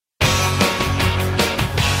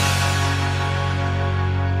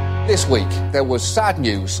This week, there was sad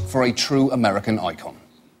news for a true American icon.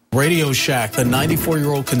 Radio Shack, the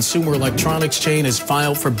 94-year-old consumer electronics chain, has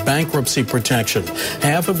filed for bankruptcy protection.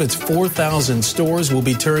 Half of its 4,000 stores will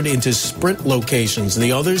be turned into Sprint locations.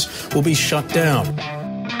 The others will be shut down.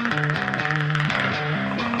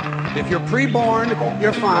 If you're pre-born,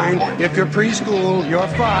 you're fine. If you're preschool, you're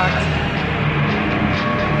fucked.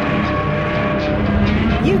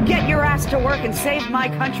 You get your ass to work and save my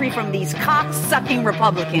country from these cock-sucking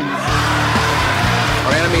Republicans.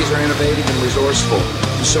 Our enemies are innovative and resourceful,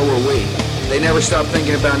 and so are we. They never stop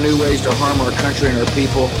thinking about new ways to harm our country and our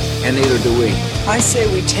people, and neither do we. I say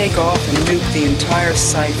we take off and nuke the entire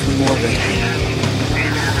site from orbit.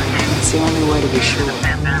 It's the only way to be sure.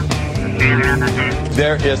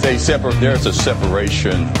 There's a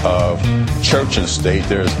separation of church and state.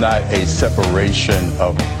 There is not a separation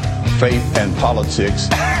of faith and politics.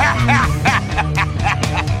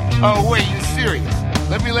 Oh, wait, you're serious?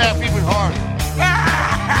 Let me laugh even harder.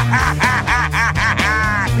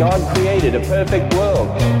 God created a perfect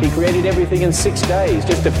world. He created everything in 6 days,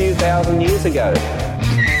 just a few thousand years ago.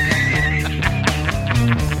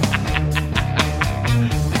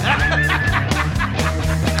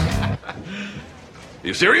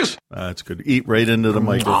 You serious? That's good. Eat right into the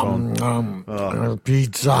microphone.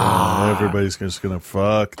 Pizza. Everybody's just going to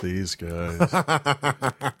fuck these guys.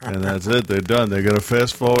 And that's it. They're done. They're going to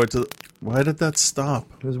fast forward to... Why did that stop?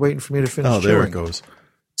 I was waiting for me to finish Oh, there chewing. it goes.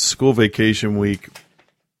 School vacation week,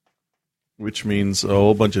 which means a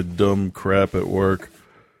whole bunch of dumb crap at work,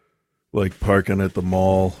 like parking at the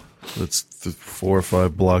mall that's 4 or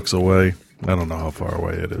 5 blocks away. I don't know how far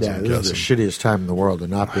away it is. Yeah, this is the shittiest time in the world to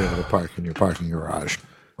not be able to park in your parking garage.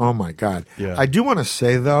 Oh, my God. Yeah. I do want to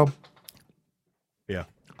say, though, yeah,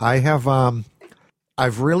 I have,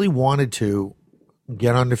 I've really wanted to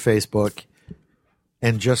get onto Facebook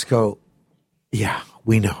and just go, yeah,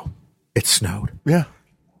 we know. It snowed. Yeah.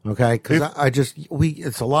 Okay? Because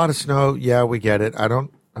it's a lot of snow. Yeah, we get it. I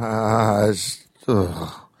don't,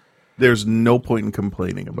 there's no point in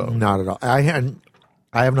complaining about it. Not at all.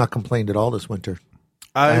 I have not complained at all this winter.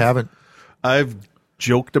 I haven't. I've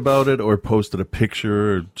joked about it or posted a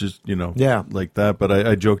picture or just, yeah, like that. But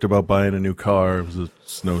I joked about buying a new car. It was a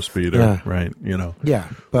snow speeder, right? Yeah,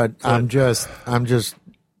 but I'm just.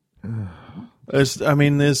 There's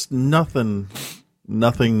nothing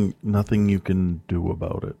you can do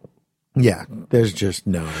about it. Yeah, there's just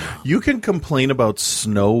no. You can complain about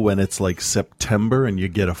snow when it's like September and you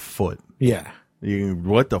get a foot. Yeah.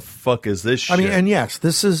 What the fuck is this shit? I mean, and yes,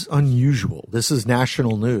 this is unusual. This is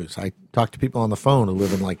national news. I talk to people on the phone who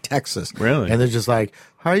live in like Texas. Really? And they're just like,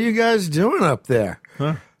 how are you guys doing up there?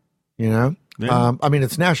 Huh. Yeah. I mean,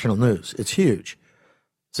 it's national news. It's huge.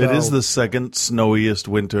 So, it is the second snowiest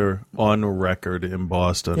winter on record in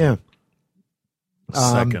Boston. Yeah.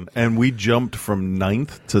 Second. And we jumped from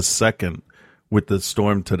 9th to 2nd with the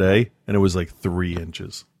storm today, and it was like 3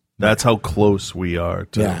 inches. That's how close we are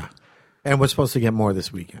to. Yeah. And we're supposed to get more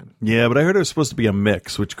this weekend. Yeah, but I heard it was supposed to be a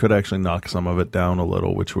mix, which could actually knock some of it down a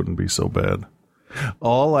little, which wouldn't be so bad.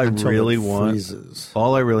 All I really want,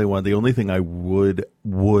 the only thing I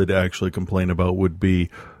would actually complain about would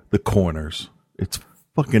be the corners. It's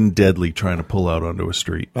fucking deadly trying to pull out onto a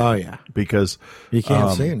street. Oh, yeah. Because you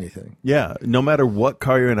can't see anything. Yeah, no matter what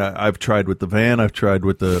car you're in. I've tried with the van, I've tried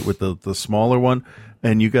with the smaller one.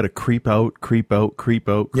 And you got to creep out,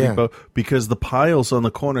 because the piles on the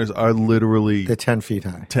corners are literally... They're 10 feet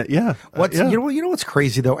high. Yeah. You know what's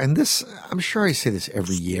crazy, though? And this, I'm sure I say this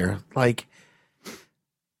every year. Like,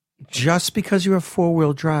 just because you have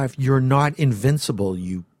 4-wheel drive, you're not invincible,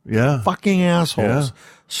 you fucking assholes. Yeah.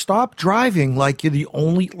 Stop driving like you're the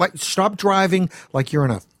only... Stop driving like you're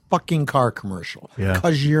in a fucking car commercial. Yeah.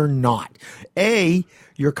 Because you're not. A...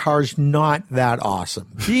 Your car's not that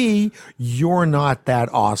awesome. B, you're not that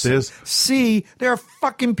awesome. C, there are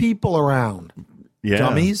fucking people around. Yeah.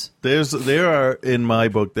 Dummies. There are, in my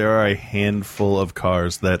book, there are a handful of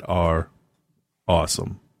cars that are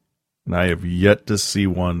awesome. And I have yet to see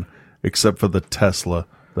one, except for the Tesla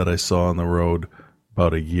that I saw on the road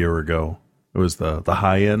about a year ago. It was the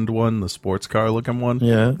high-end one, the sports car looking one.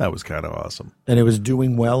 Yeah. That was kind of awesome. And it was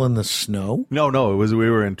doing well in the snow? No, we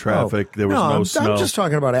were in traffic. There was no snow. I'm just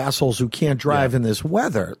talking about assholes who can't drive in this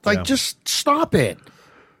weather. Like, just stop it.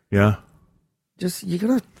 Yeah. You're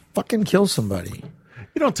going to fucking kill somebody.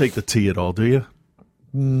 You don't take the T at all, do you?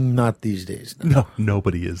 Not these days. No,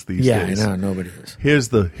 nobody is these days. Yeah, I know, nobody is. Here's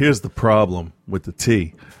the problem with the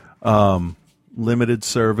T. Limited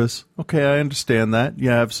service. Okay, I understand that. You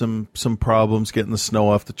have some problems getting the snow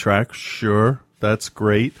off the track. Sure, that's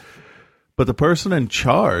great. But the person in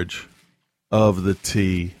charge of the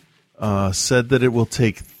T said that it will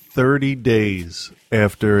take 30 days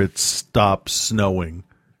after it stops snowing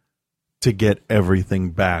to get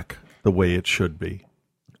everything back the way it should be.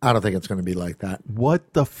 I don't think it's going to be like that.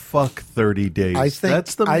 What the fuck, 30 days? I think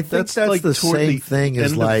that's like the same thing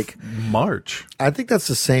as like March. I think that's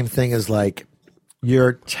the same thing as like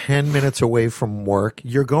you're 10 minutes away from work.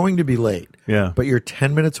 You're going to be late. Yeah. But you're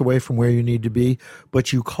 10 minutes away from where you need to be.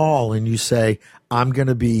 But you call and you say, I'm going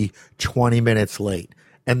to be 20 minutes late.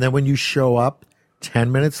 And then when you show up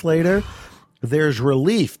 10 minutes later, there's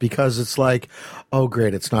relief because it's like, oh,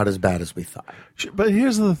 great, it's not as bad as we thought. But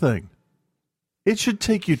here's the thing. It should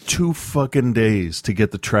take you 2 fucking days to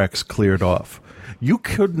get the tracks cleared off. You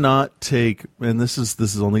could not take, and this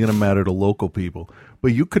is only going to matter to local people,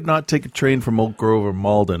 but you could not take a train from Oak Grove or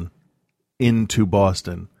Malden into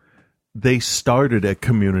Boston. They started at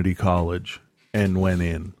Community College and went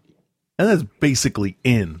in. And that's basically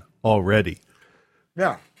in already.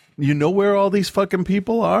 Yeah. You know where all these fucking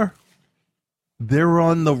people are? They're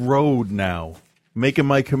on the road now, making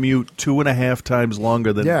my commute 2.5 times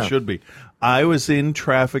longer than it should be. I was in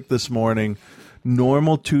traffic this morning,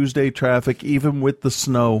 normal Tuesday traffic, even with the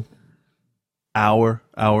snow, hour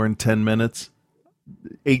and 10 minutes,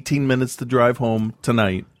 18 minutes to drive home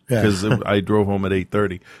tonight because I drove home at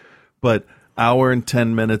 8:30. But hour and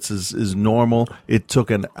 10 minutes is normal. It took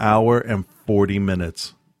an hour and 40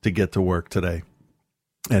 minutes to get to work today.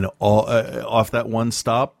 And all off that one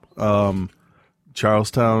stop,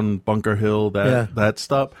 Charlestown, Bunker Hill, that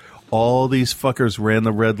stop, all these fuckers ran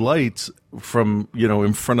the red lights from,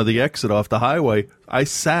 in front of the exit off the highway. I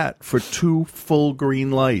sat for 2 full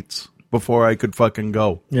green lights before I could fucking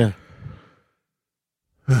go. Yeah.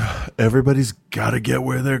 Everybody's got to get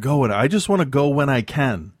where they're going. I just want to go when I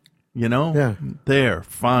can, Yeah. There,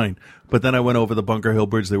 fine. But then I went over the Bunker Hill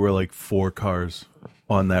Bridge. There were like 4 cars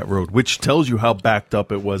on that road, which tells you how backed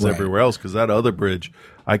up it was everywhere else, because that other bridge,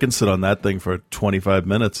 I can sit on that thing for 25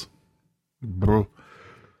 minutes. Bro.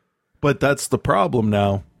 But that's the problem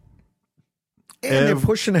now. And they're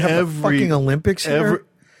pushing to have the fucking Olympics here.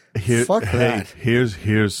 Fuck that.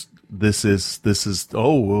 This is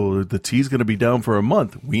the T's going to be down for a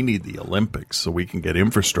month. We need the Olympics so we can get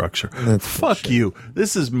infrastructure. Fuck you.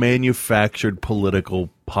 This is manufactured political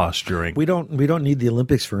posturing. We don't need the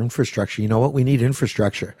Olympics for infrastructure. You know what? We need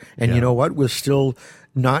infrastructure. And you know what? We're still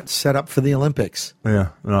not set up for the Olympics. Yeah,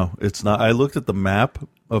 no, it's not. I looked at the map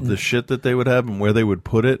of the shit that they would have and where they would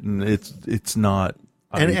put it, and it's not.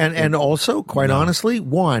 And also, quite honestly,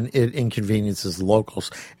 one, it inconveniences locals,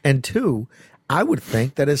 and two, I would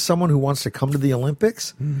think that as someone who wants to come to the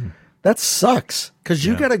Olympics, that sucks because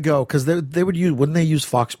you got to go because they would use, wouldn't they use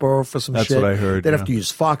Foxborough for some shit? That's what I heard. They'd have to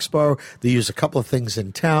use Foxborough. They use a couple of things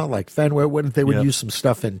in town, like Fenway. Wouldn't they would use some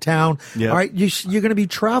stuff in town? All right, you're going to be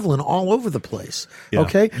traveling all over the place.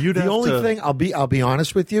 Okay, the only thing I'll be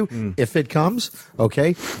honest with you, if it comes,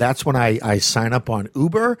 okay, that's when I sign up on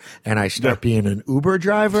Uber and I start being an Uber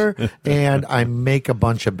driver and I make a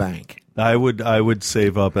bunch of bank. I would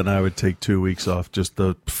save up and I would take 2 weeks off just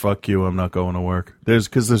to fuck you. I'm not going to work.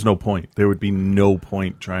 Because there's no point. There would be no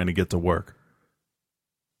point trying to get to work.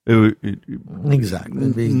 Exactly.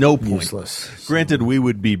 It'd be no point. Useless. Granted, we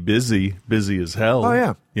would be busy as hell. Oh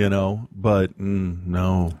yeah. But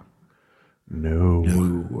no.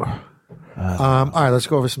 All right, let's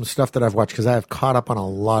go over some stuff that I've watched because I have caught up on a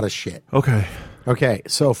lot of shit. Okay.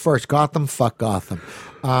 So first, Gotham. Fuck Gotham.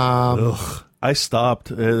 I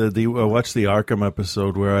stopped. I watched the Arkham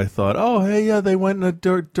episode where I thought, oh, hey, yeah, they went in a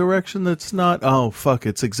direction that's not. Oh, fuck,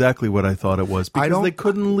 it's exactly what I thought it was. Because they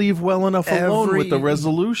couldn't leave well enough alone with the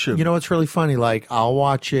resolution. You know, it's really funny. Like, I'll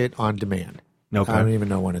watch it on demand. Okay. I don't even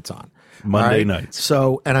know when it's on. Monday nights.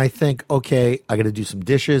 So, and I think, okay, I got to do some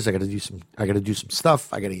dishes. I got to do some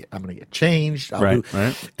stuff. I'm going to get changed. Right.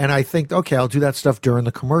 And I think, okay, I'll do that stuff during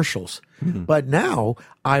the commercials. But now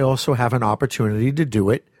I also have an opportunity to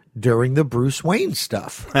do it during the Bruce Wayne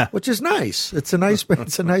stuff, which is nice. It's a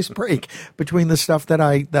nice break between the stuff that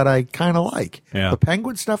I kind of like. Yeah. The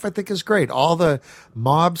Penguin stuff I think is great. All the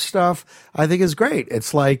mob stuff I think is great.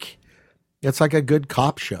 It's like a good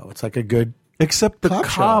cop show. It's like a good except the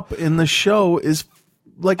cop in the show is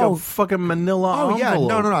like a fucking manila envelope. Yeah,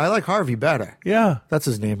 no. I like Harvey better. Yeah, that's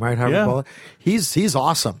his name, right? Harvey Bullock. He's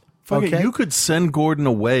awesome. Okay, you could send Gordon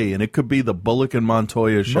away, and it could be the Bullock and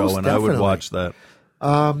Montoya show, Most and definitely. I would watch that.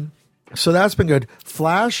 So that's been good.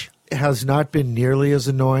 Flash has not been nearly as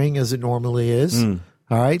annoying as it normally is. All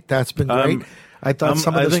right, that's been great. I thought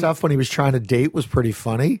some of the stuff when he was trying to date was pretty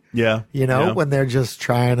funny. Yeah, when they're just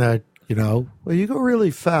trying to, well, you go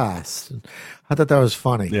really fast. I thought that was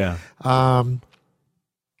funny. Yeah.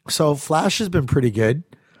 So Flash has been pretty good.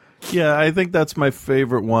 Yeah, I think that's my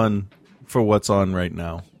favorite one for what's on right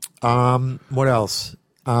now. What else?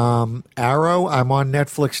 Arrow. I'm on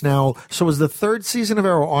Netflix now. So is the third season of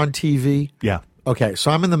Arrow on TV? Yeah. Okay, so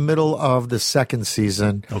I'm in the middle of the second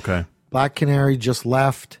season. Okay. Black Canary just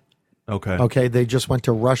left. Okay. Okay, they just went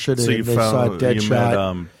to Russia. They saw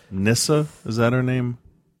Deadshot. Met, Nyssa, is that her name?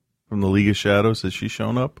 From the League of Shadows. Has she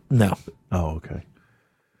shown up? No. Oh, okay.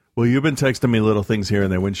 Well, you've been texting me little things here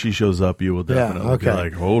and there. When she shows up, you will definitely be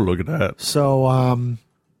like, oh, look at that. So,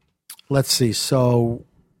 let's see. So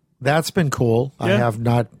that's been cool. Yeah. I have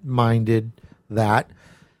not minded that.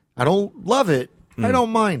 I don't love it. I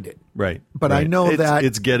don't mind it. Right. But I know that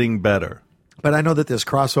it's getting better. But I know that there's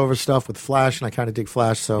crossover stuff with Flash, and I kind of dig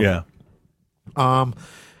Flash. So yeah.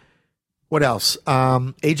 What else?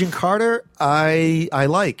 Agent Carter, I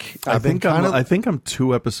like. I think I'm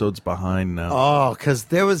 2 episodes behind now. Oh, because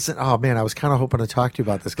there was. Oh man, I was kind of hoping to talk to you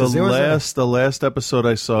about this. The last episode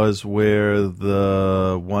I saw is where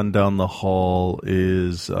the one down the hall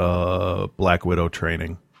is Black Widow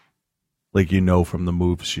training, like from the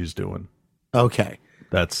moves she's doing. Okay,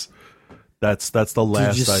 that's the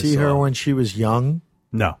last. Did you see her when she was young?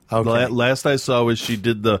 No. Okay. Last I saw was she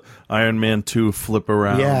did the Iron Man 2 flip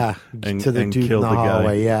around. Yeah, and to the dude killed in the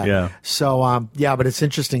hallway. guy. Yeah. So but it's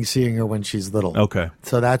interesting seeing her when she's little. Okay.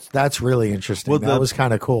 So that's really interesting. Well, that was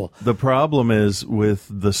kind of cool. The problem is with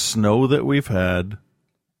the snow that we've had,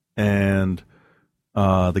 and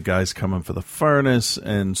the guys coming for the furnace,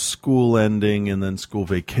 and school ending, and then school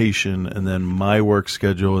vacation, and then my work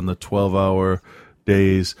schedule and the 12-hour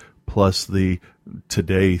days plus the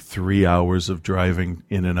today 3 hours of driving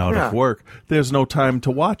in and out of work. There's no time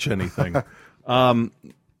to watch anything.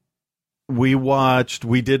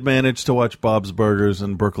 We did manage to watch Bob's Burgers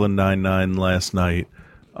and Brooklyn Nine-Nine last night,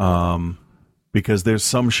 because there's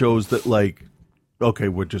some shows that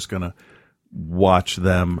we're just gonna watch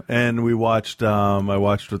them. And we watched I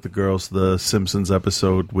watched with the girls the Simpsons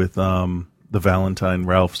episode with the Valentine,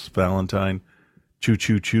 Ralph's Valentine, Choo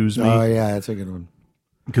Choo Choose Me. Oh yeah, that's a good one.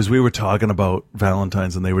 Because we were talking about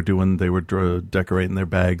Valentine's, and they were decorating their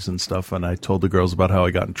bags and stuff, and I told the girls about how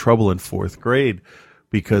I got in trouble in 4th grade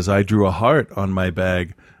because I drew a heart on my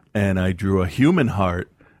bag, and I drew a human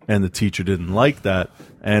heart, and the teacher didn't like that,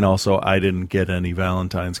 and also I didn't get any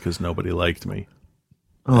Valentines because nobody liked me.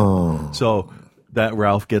 Oh. So that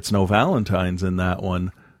Ralph gets no Valentines in that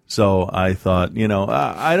one. So I thought,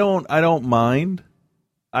 I don't mind.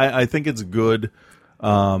 I think it's good.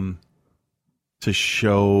 To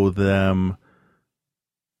show them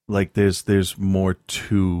there's more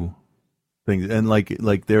to things, and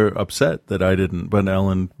like they're upset that I didn't, but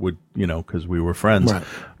Ellen would, because we were friends. Right.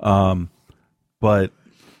 But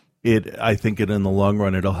I think in the long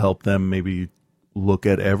run it'll help them maybe look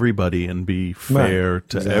at everybody and be fair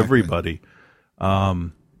to everybody.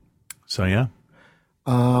 So yeah.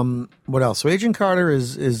 What else? So Agent Carter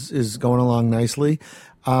is going along nicely.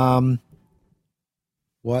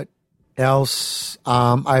 What else?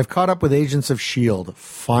 I've caught up with Agents of S.H.I.E.L.D.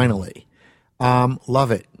 finally.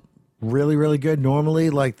 Love it. Really, really good. Normally,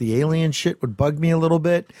 the alien shit would bug me a little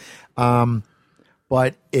bit,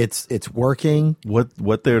 but it's working.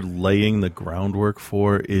 What they're laying the groundwork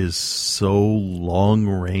for is so long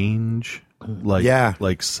range,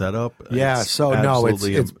 setup. Yeah.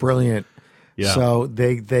 It's brilliant. Yeah. So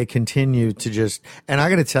they continue to just, and I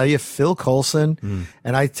got to tell you, Phil Coulson,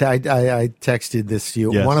 and I texted this to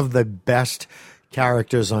you, one of the best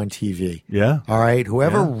characters on TV. Yeah. All right.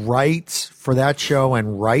 Whoever writes for that show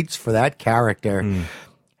and writes for that character,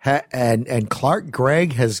 and Clark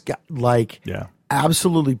Gregg has got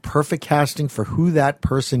absolutely perfect casting for who that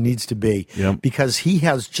person needs to be, because he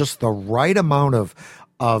has just the right amount of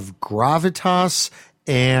gravitas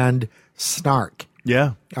and snark.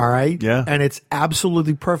 Yeah. All right. Yeah. And it's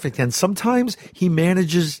absolutely perfect. And sometimes he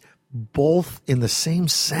manages both in the same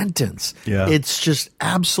sentence. Yeah. It's just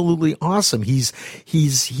absolutely awesome. He's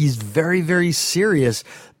very, very serious,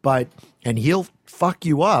 and he'll fuck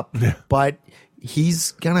you up, but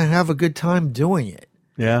he's going to have a good time doing it.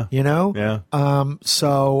 Yeah. Yeah.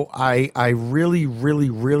 So I really,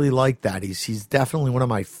 really, really like that. He's definitely one of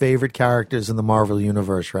my favorite characters in the Marvel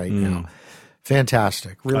universe right now.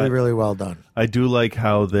 Fantastic. Really, really well done. I do like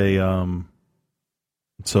how they,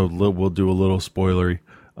 so we'll do a little spoilery,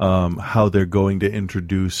 how they're going to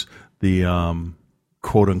introduce the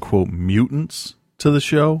quote unquote mutants to the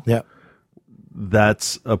show. Yeah.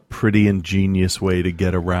 That's a pretty ingenious way to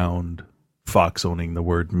get around Fox owning the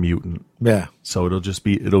word mutant. Yeah. So it'll just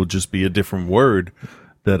be a different word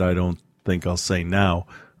that I don't think I'll say now.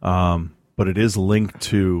 But it is linked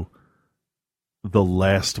to the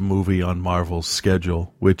last movie on Marvel's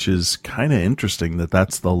schedule, which is kind of interesting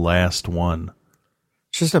that's the last one.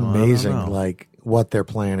 It's just amazing. what they're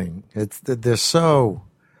planning. It's so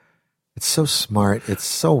smart.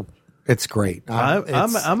 It's great.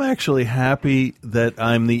 I'm actually happy that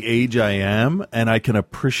I'm the age I am, and I can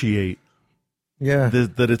appreciate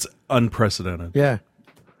that it's unprecedented. Yeah.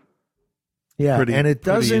 And it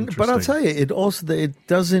doesn't. But I'll tell you, it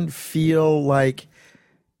doesn't feel like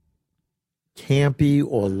campy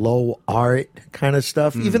or low art kind of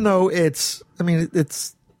stuff. Even though it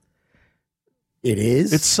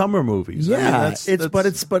is. It's summer movies. Yeah, but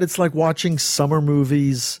it's like watching summer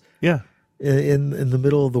movies. Yeah. In the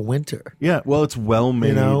middle of the winter. Yeah, well, it's well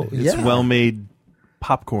made. It's well made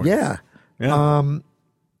popcorn. Yeah.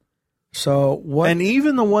 So what? And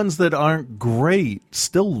even the ones that aren't great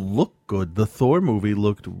still look good. The Thor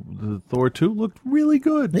 2 looked really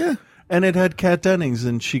good. Yeah. And it had Kat Dennings,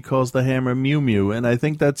 and she calls the hammer Mew Mew, and I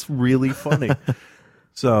think that's really funny.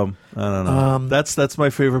 So I don't know. That's my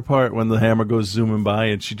favorite part, when the hammer goes zooming by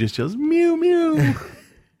and she just yells Mew Mew.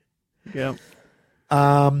 Yeah.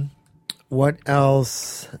 What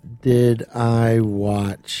else did I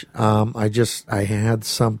watch? I had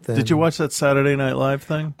something. Did you watch that Saturday Night Live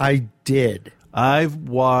thing? I did. I've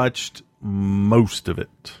watched most of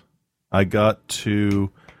it. I got to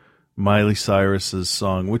Miley Cyrus's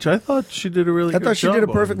song, which I thought she did a really good job. I thought she did a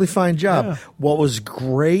perfectly fine job. Yeah. What was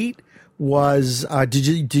great was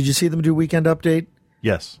did you see them do Weekend Update?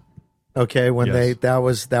 Yes. Okay, that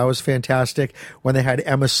was fantastic. When they had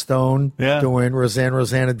Emma Stone doing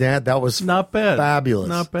Rosanna Dan, that was not bad, fabulous.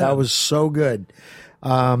 Not bad. That was so good.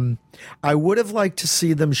 I would have liked to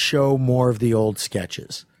see them show more of the old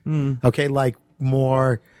sketches. Okay, like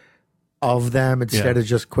more of them instead of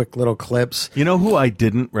just quick little clips. You know who I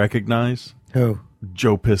didn't recognize? Who?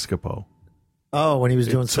 Joe Piscopo. Oh, when he was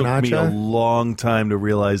doing Sinatra? It took me a long time to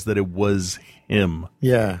realize that it was him.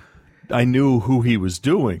 Yeah. I knew who he was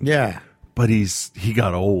doing. Yeah. But he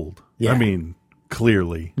got old. Yeah. I mean,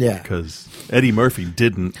 clearly. Yeah. Because Eddie Murphy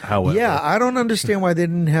didn't, however. Yeah, I don't understand why they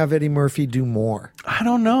didn't have Eddie Murphy do more. I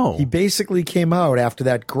don't know. He basically came out after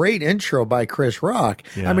that great intro by Chris Rock.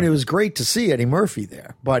 Yeah. I mean, it was great to see Eddie Murphy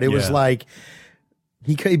there. But it was like,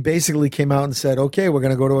 he basically came out and said, okay, we're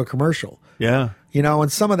going to go to a commercial. Yeah. You know,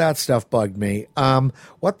 and some of that stuff bugged me.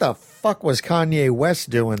 What the fuck was Kanye West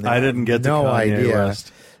doing there? I didn't get no Kanye idea.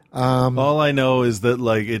 West. All I know is that,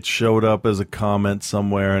 like, it showed up as a comment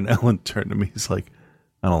somewhere, and Ellen turned to me. He's like,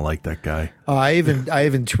 I don't like that guy. I even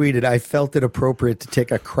tweeted, I felt it appropriate to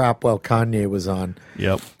take a crap while Kanye was on.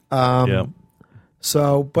 Yep.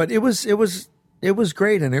 So, but it was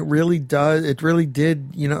great, and it really did.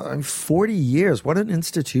 You know, 40 years. What an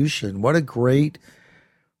institution! What a great.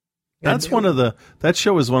 That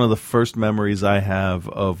show is one of the first memories I have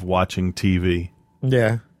of watching TV.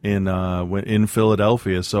 Yeah. In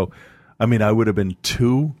Philadelphia. So, I mean, I would have been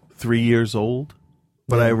 2-3 years old,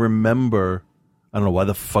 but I remember, I don't know why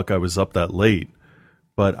the fuck I was up that late,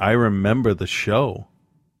 but I remember the show.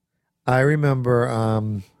 I remember,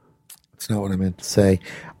 that's not what I meant to say.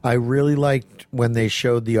 I really liked when they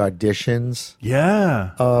showed the auditions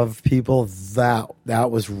of people. That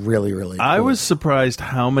was really, really cool. I was surprised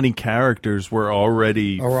how many characters were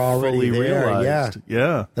already fully there, realized.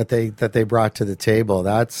 Yeah. That they brought to the table.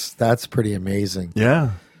 That's pretty amazing.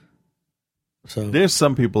 Yeah. So there's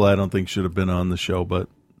some people I don't think should have been on the show, but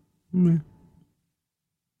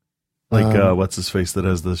like what's his face that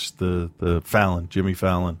has the Fallon, Jimmy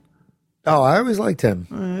Fallon. Oh, I always liked him.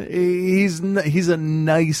 He's a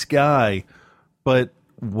nice guy, but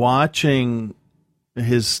watching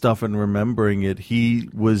his stuff and remembering it, he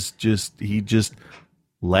just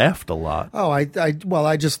laughed a lot. Oh, I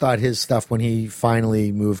just thought his stuff when he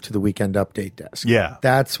finally moved to the Weekend Update desk. Yeah,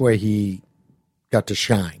 that's where he got to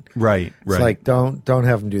shine. Right. It's like don't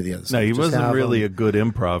have him do the other stuff. No, he wasn't really a good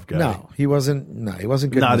improv guy. No, he wasn't. No, he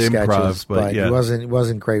wasn't good Not in the improv, sketches, but yeah. he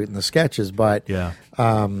wasn't great in the sketches. But yeah.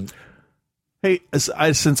 Hey,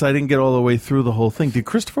 since I didn't get all the way through the whole thing, did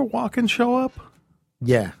Christopher Walken show up?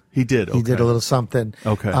 Yeah, he did. Okay. He did a little something.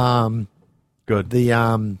 Okay. Good.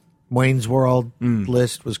 The Wayne's World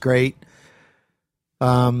list was great.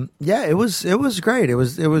 Yeah, it was great. It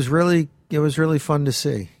was really fun to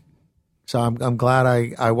see. So I'm glad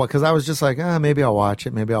I because I was just like, maybe I'll watch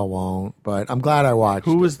it, maybe I won't, but I'm glad I watched.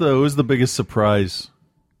 Who was the biggest surprise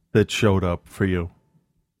that showed up for you?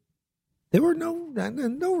 There were no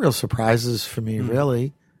real surprises for me,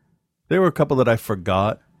 really. There were a couple that I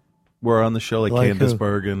forgot were on the show, like Candice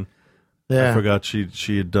Bergen. Yeah, I forgot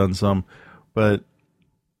she had done some, but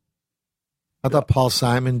I thought Paul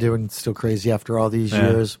Simon doing Still Crazy After All These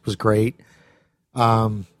Years was great.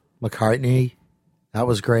 McCartney, that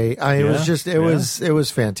was great. It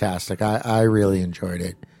was fantastic. I really enjoyed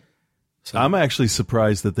it. So. I'm actually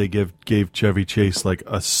surprised that they gave Chevy Chase like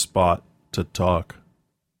a spot to talk.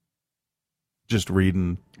 Just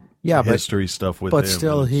reading history stuff with him. But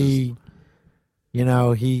still, he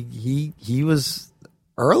was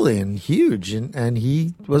early and huge, and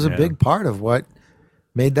he was a big part of what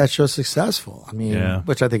made that show successful. I mean,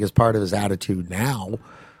 which I think is part of his attitude now.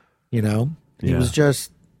 He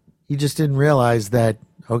just didn't realize that,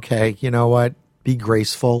 okay, you know what? Be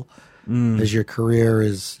graceful as your career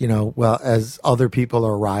is, as other people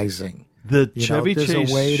are rising. The Chevy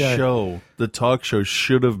Chase show, the talk show,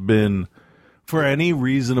 should have been, for any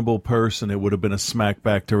reasonable person, it would have been a smack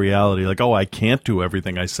back to reality. Like, oh, I can't do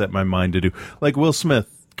everything I set my mind to do. Like Will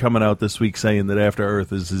Smith coming out this week saying that After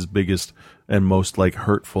Earth is his biggest and most like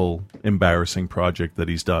hurtful, embarrassing project that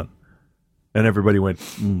he's done. And everybody went,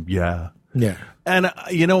 yeah. Yeah. And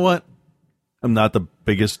you know what? I'm not the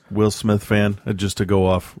biggest Will Smith fan, just to go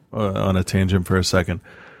off on a tangent for a second.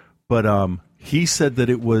 But he said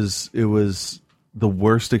that it was the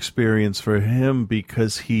worst experience for him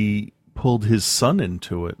because he pulled his son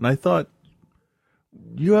into it. And I thought,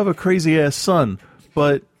 you have a crazy-ass son,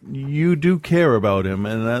 but you do care about him,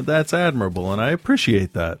 and that's admirable, and I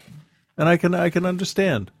appreciate that. And I can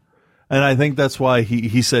understand. And I think that's why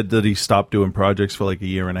he said that he stopped doing projects for like a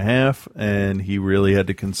year and a half, and he really had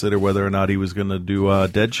to consider whether or not he was going to do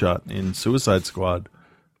Deadshot in Suicide Squad.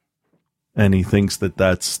 And he thinks that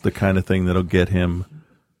that's the kind of thing that'll get him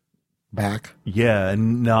back. Yeah,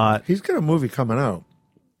 and not... He's got a movie coming out.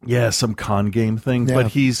 Yeah, some con game thing. Yeah. But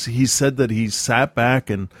he said that he sat back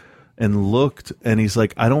and looked, and he's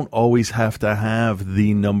like, I don't always have to have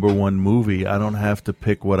the number one movie. I don't have to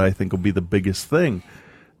pick what I think will be the biggest thing.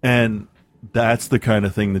 And that's the kind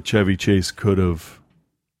of thing that Chevy Chase could have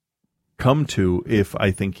come to if I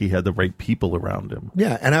think he had the right people around him.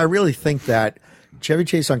 Yeah, and I really think that Chevy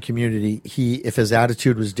Chase on Community, if his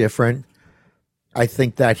attitude was different, I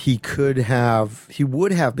think that he would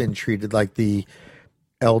have been treated like the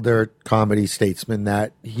elder comedy statesman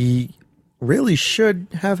that he really should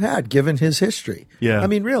have had, given his history. Yeah. I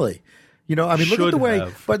mean, really. Look at the way,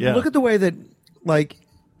 look at the way that, like,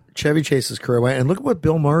 Chevy Chase's career went, and look at what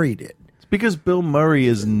Bill Murray did. It's because Bill Murray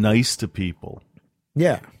is nice to people.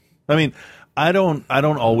 Yeah. I mean, I don't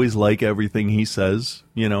always like everything he says.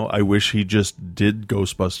 I wish he just did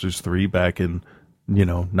Ghostbusters 3 back in,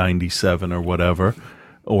 97 or whatever,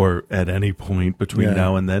 or at any point between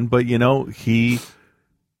now and then. But,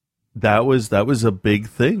 that was a big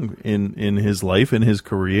thing in his life, in his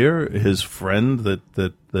career. His friend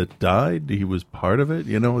that died, he was part of it.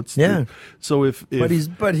 So if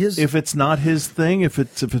it's not his thing, if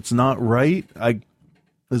it's not right,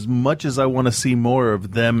 as much as I want to see more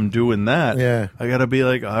of them doing that, I gotta be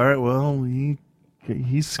like, all right, well,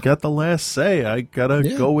 he's got the last say. I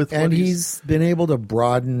gotta go with what he's been able to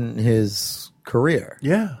broaden his career.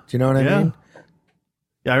 Yeah, do you know what I mean?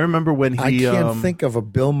 Yeah, I remember when I can't think of a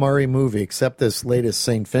Bill Murray movie except this latest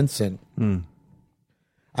St. Vincent.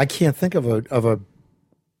 I can't think of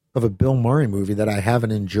a Bill Murray movie that I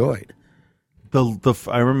haven't enjoyed.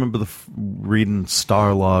 I remember reading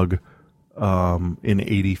Starlog in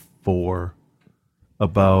 '84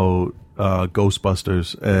 about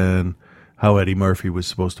Ghostbusters and how Eddie Murphy was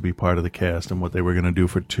supposed to be part of the cast and what they were going to do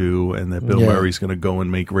for 2, and that Bill Murray's going to go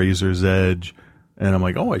and make Razor's Edge. And I'm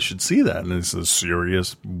like, oh, I should see that. And it's a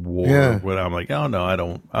serious war. Yeah. I'm like, oh, no, I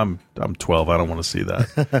don't. I'm 12. I don't want to see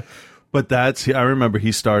that. But I remember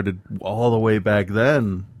he started all the way back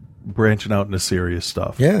then branching out into serious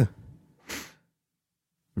stuff. Yeah.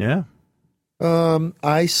 Yeah.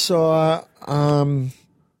 I saw,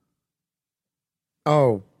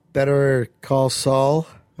 Better Call Saul.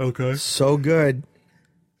 Okay. So good.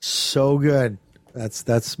 So good.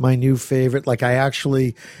 That's my new favorite. Like, I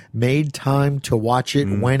actually made time to watch it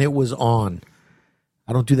when it was on.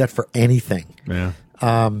 I don't do that for anything. Yeah.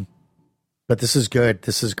 But this is good.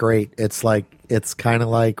 This is great. It's kind of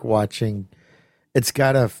like watching. It's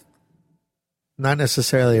got not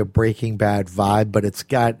necessarily a Breaking Bad vibe, but it's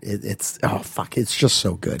just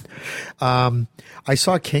so good. I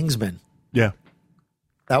saw Kingsman. Yeah.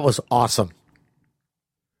 That was awesome.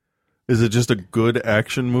 Is it just a good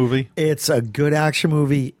action movie? It's a good action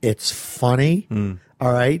movie. It's funny.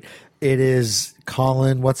 All right. It is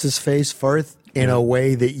Colin, what's his face, Firth, in a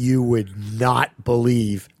way that you would not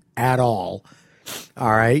believe at all.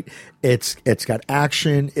 All right. It's got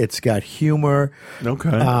action. It's got humor.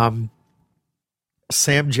 Okay.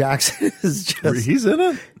 Sam Jackson is just... He's in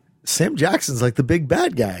it? Sam Jackson's like the big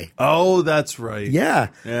bad guy. Oh, that's right. Yeah.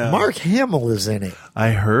 Mark Hamill is in it. I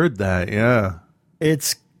heard that, yeah.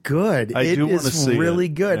 It's good. I do want to see really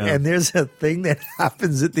it. good. Yeah. And there's a thing that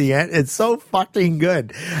happens at the end. It's so fucking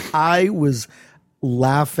good. I was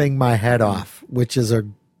laughing my head off, which is a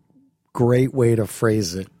great way to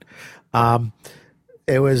phrase it.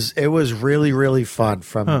 It was really, really fun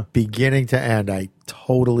from beginning to end. I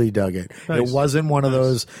totally dug it. Nice. It wasn't one of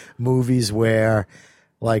those movies where,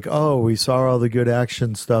 like, oh, we saw all the good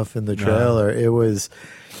action stuff in the trailer. It was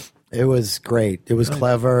great. It was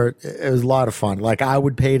clever. It was a lot of fun. Like, I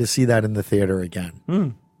would pay to see that in the theater again.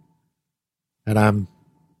 And I'm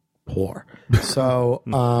poor. So,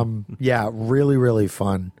 yeah, really, really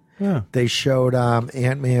fun. Yeah. They showed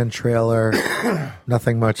Ant-Man trailer.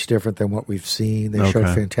 Nothing much different than what we've seen. They showed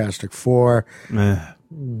Fantastic Four.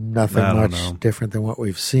 Nothing much different than what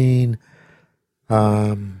we've seen.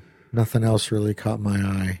 Nothing else really caught my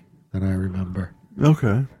eye that I remember.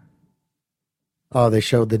 Okay. Oh, they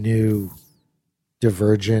showed the new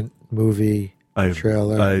Divergent movie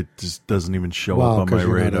trailer. It just doesn't even show up on my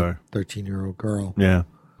radar. 13-year-old girl. Yeah.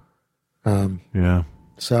 Yeah.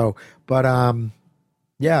 So, but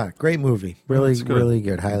yeah, great movie. Really, really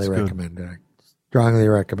good. Highly recommend it. I strongly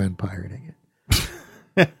recommend pirating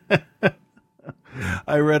it.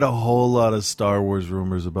 I read a whole lot of Star Wars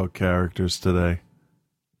rumors about characters today.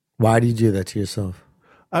 Why did you do that to yourself?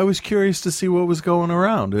 I was curious to see what was going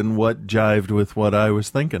around and what jived with what I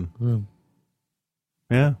was thinking.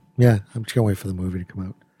 Yeah. Yeah, I'm just going to wait for the movie to come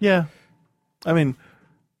out. Yeah. I mean,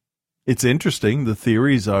 it's interesting. The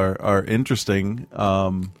theories are interesting.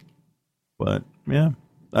 But, yeah.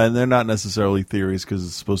 And they're not necessarily theories because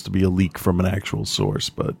it's supposed to be a leak from an actual source.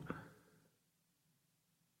 But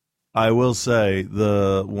I will say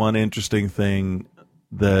the one interesting thing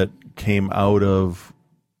that came out of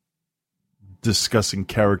discussing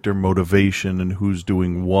character motivation and who's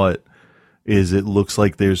doing what is it looks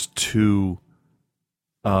like there's two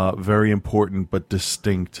very important but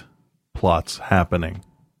distinct plots happening.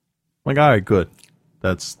 Like, all right, good.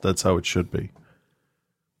 That's how it should be.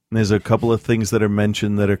 And there's a couple of things that are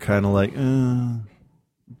mentioned that are kind of like,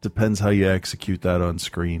 depends how you execute that on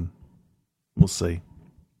screen. We'll see.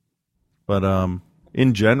 But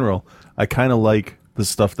in general, I kind of like the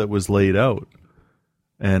stuff that was laid out.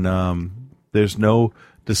 And there's no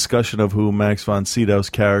discussion of who Max von Sydow's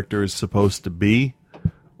character is supposed to be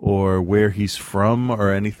or where he's from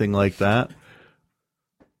or anything like that.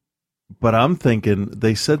 But I'm thinking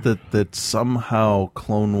they said that somehow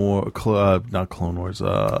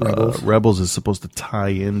Rebels is supposed to tie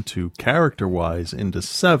into character-wise into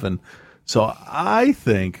 7. So I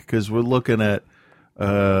think, because we're looking at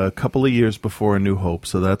a couple of years before A New Hope,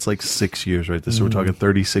 so that's like 6 years, right? So we're talking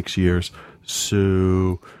 36 years.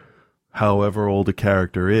 So however old a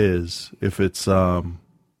character is, if it's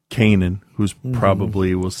Kanan, who's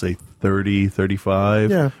probably, we'll say 30,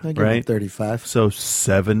 35. Yeah, I give right? him 35. So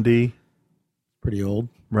 70. Pretty old.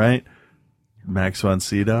 Right? Max von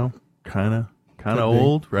Sydow, kind of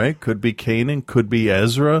old, right? Could be Kanan, could be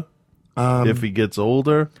Ezra if he gets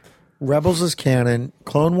older. Rebels is canon.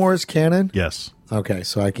 Clone Wars canon? Yes. Okay,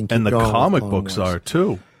 so I can keep and the going comic with books Wars. are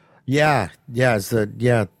too. Yeah.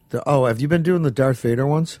 Oh, have you been doing the Darth Vader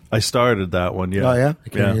ones? I started that one, yeah. Oh, yeah?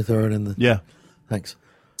 Can you throw it in the... Yeah. Thanks.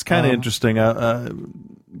 It's kind of interesting.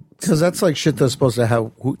 Because that's like shit that's supposed to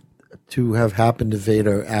have happened to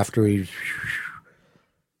Vader after he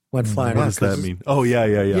went flying off. What does that mean? Oh, yeah.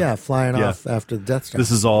 Yeah, flying off after the Death Star.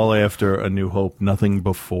 This is all after A New Hope, nothing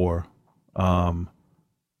before.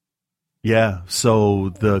 Yeah, so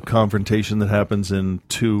the confrontation that happens in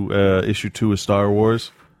issue 2 of Star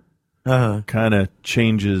Wars kind of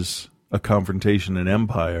changes a confrontation in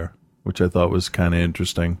Empire, which I thought was kind of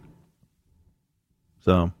interesting.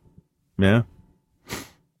 So, yeah.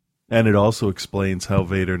 And it also explains how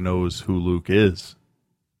Vader knows who Luke is.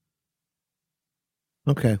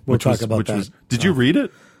 Okay, we'll talk about that. Did you read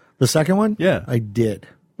it? The second one? Yeah. I did.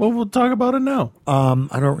 Well, we'll talk about it now.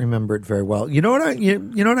 I don't remember it very well. You know what?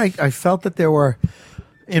 I felt that there were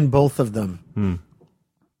in both of them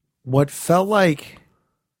what felt like,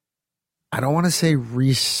 I don't want to say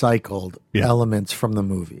recycled elements from the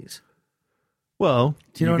movies. Well,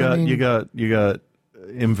 do you know what I mean? You got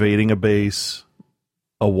invading a base,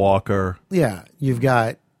 a walker. Yeah, you've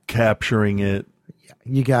got capturing it.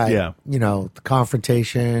 You got, the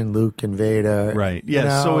confrontation, Luke and Vader. Right.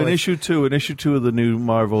 Yeah. So in issue 2 of the new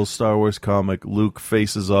Marvel Star Wars comic, Luke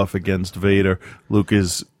faces off against Vader. Luke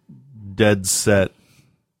is dead set.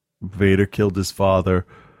 Vader killed his father.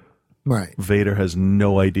 Right. Vader has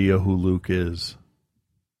no idea who Luke is.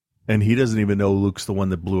 And he doesn't even know Luke's the one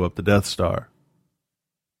that blew up the Death Star.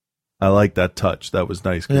 I like that touch. That was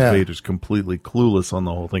nice because Vader's completely clueless on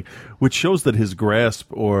the whole thing, which shows that his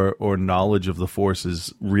grasp or knowledge of the Force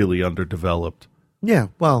is really underdeveloped. Yeah,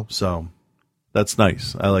 well, so that's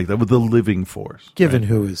nice. I like that with the living Force. Given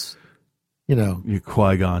who is,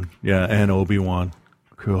 Qui-Gon, and Obi-Wan,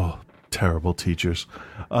 cool, terrible teachers.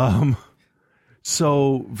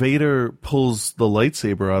 So Vader pulls the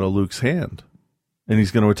lightsaber out of Luke's hand, and he's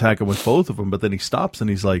going to attack him with both of them, but then he stops and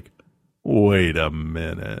he's like, wait a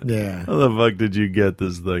minute. Yeah. How the fuck did you get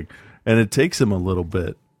this thing? And it takes him a little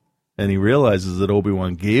bit. And he realizes that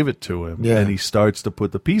Obi-Wan gave it to him. Yeah. And he starts to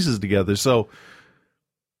put the pieces together. So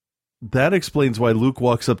that explains why Luke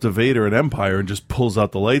walks up to Vader in Empire and just pulls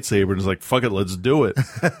out the lightsaber and is like, fuck it, let's do it.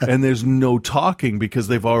 And there's no talking because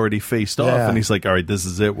they've already faced off. And he's like, all right, this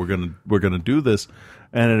is it. We're gonna do this.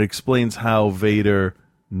 And it explains how Vader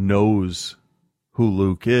knows who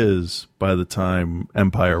Luke is by the time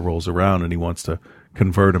Empire rolls around and he wants to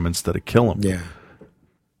convert him instead of kill him. Yeah.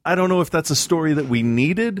 I don't know if that's a story that we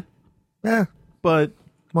needed. Yeah. But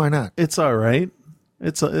why not? It's all right.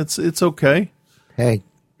 It's okay. Hey,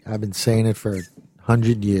 I've been saying it for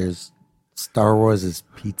 100 years. Star Wars is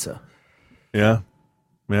pizza. Yeah.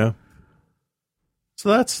 Yeah. So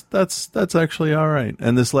that's actually all right.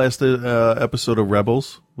 And this last episode of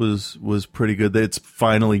Rebels was pretty good. It's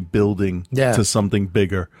finally building to something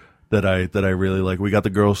bigger that I really like. We got the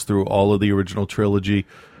girls through all of the original trilogy.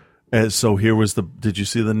 And so here was did you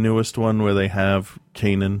see the newest one where they have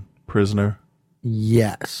Kanan prisoner?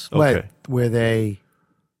 Yes. Okay. Where they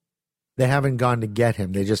haven't gone to get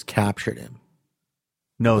him. They just captured him.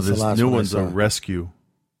 No, That's this new one's a rescue.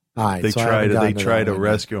 All right, they try to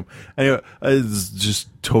rescue him. Anyway, it's just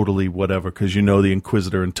totally whatever because the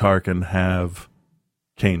Inquisitor and Tarkin have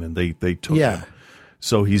Kanan. They took him.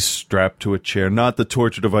 So he's strapped to a chair, not the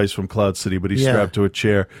torture device from Cloud City, but he's strapped to a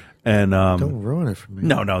chair. And don't ruin it for me.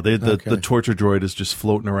 No, the torture droid is just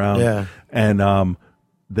floating around. Yeah, and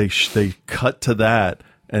they cut to that,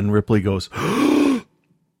 and Ripley goes,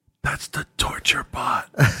 that's the torture bot.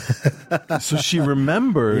 So she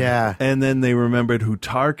remembered, and then they remembered who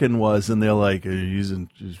Tarkin was, and they're like, he's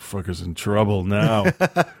fucker's in trouble now.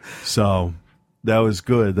 So that was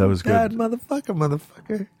good. That was God, good.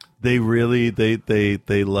 motherfucker. They really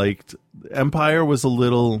they liked Empire was a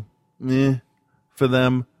little for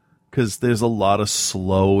them because there's a lot of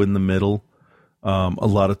slow in the middle, a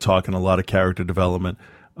lot of talking, a lot of character development,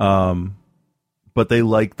 but they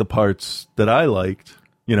liked the parts that I liked.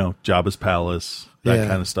 Jabba's palace, that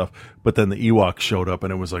kind of stuff. But then the Ewoks showed up,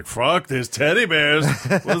 and it was like, "Fuck, there's teddy bears.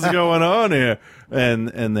 What's going on here?"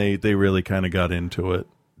 And they really kind of got into it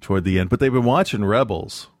toward the end. But they've been watching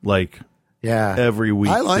Rebels every week.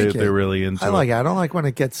 I like it. They're really into it. I like it. I don't like when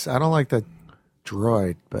it gets. I don't like the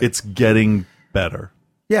droid, but it's getting better.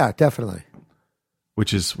 Yeah, definitely.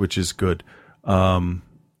 Which is good. And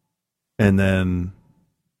then.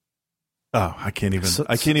 Oh, I can't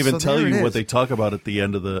even tell you what they talk about at the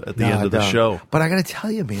end of the show. But I got to tell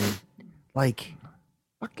you, man, like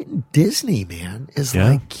fucking Disney, man, is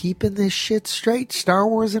like keeping this shit straight. Star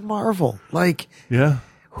Wars and Marvel, like,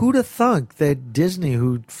 who'd have thunk that Disney,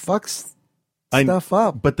 who fucks stuff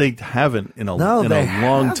up, but they haven't in a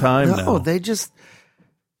long time now. No, they just.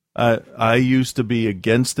 I used to be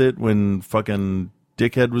against it when fucking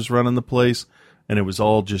Dickhead was running the place, and it was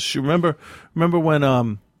all just. Remember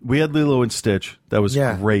when we had Lilo and Stitch. That was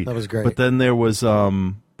great. That was great. But then there was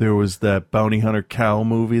that Bounty Hunter Cow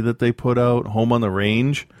movie that they put out, Home on the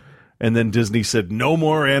Range, and then Disney said no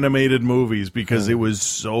more animated movies because it was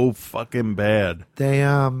so fucking bad. They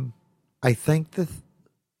I think that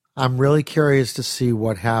I'm really curious to see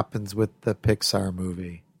what happens with the Pixar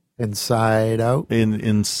movie Inside Out.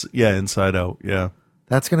 Inside Out. Yeah,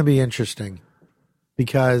 that's going to be interesting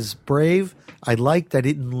because Brave, I liked. I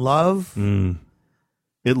didn't love.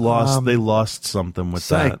 It lost. They lost something with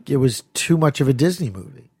that. Like it was too much of a Disney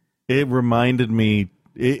movie. It reminded me.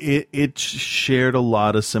 It shared a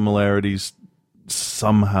lot of similarities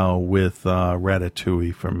somehow with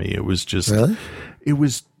Ratatouille for me. It was just. Really? It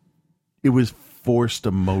was forced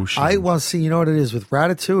emotion. See, you know what it is with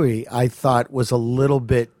Ratatouille. I thought was a little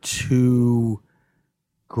bit too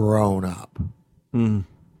grown up. I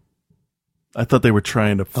thought they were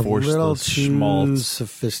trying to force a little the too schmaltz.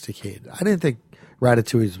 Sophisticated. I didn't think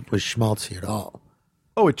Ratatouille was schmaltzy at all.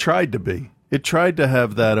 Oh, it tried to be. It tried to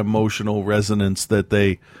have that emotional resonance that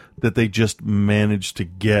they just managed to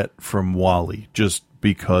get from WALL-E, just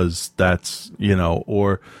because that's,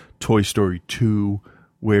 or Toy Story 2,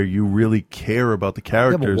 where you really care about the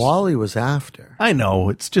characters. Yeah, but WALL-E was after. I know,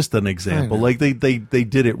 it's just an example. Like they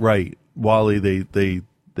did it right. WALL-E, they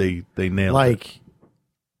nailed it.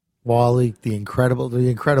 WALL-E, The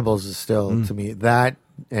Incredibles is still to me that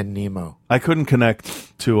and Nemo. I couldn't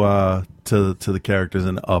connect to the characters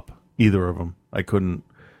in Up, either of them. I couldn't.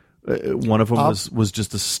 One of them was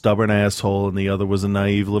just a stubborn asshole, and the other was a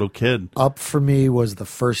naive little kid. Up for me was the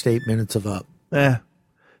first 8 minutes of Up.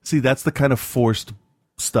 See, that's the kind of forced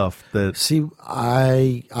stuff that. See,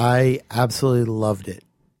 I absolutely loved it.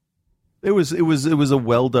 It was a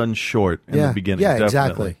well done short in the beginning. Yeah, definitely.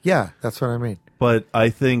 Exactly. Yeah, that's what I mean. But I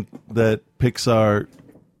think that Pixar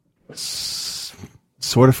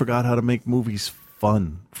sort of forgot how to make movies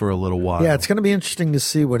fun for a little while. Yeah, it's going to be interesting to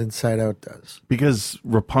see what Inside Out does. Because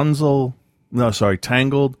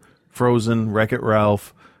Tangled, Frozen, Wreck-It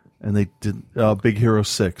Ralph, and they did Big Hero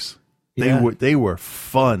 6. They were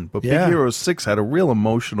fun, but Big Hero 6 had a real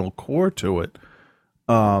emotional core to it.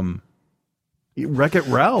 Wreck-It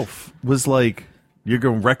Ralph was like, you're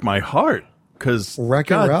going to wreck my heart. Because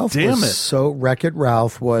Wreck-It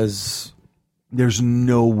Ralph was... There's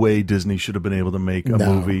no way Disney should have been able to make a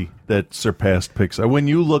movie that surpassed Pixar. When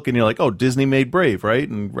you look and you're like, oh, Disney made Brave, right?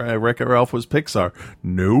 And Wreck-It Ralph was Pixar.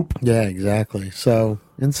 Nope. Yeah, exactly. So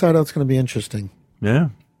Inside Out's going to be interesting. Yeah.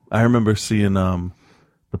 I remember seeing the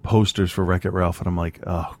posters for Wreck-It Ralph, and I'm like,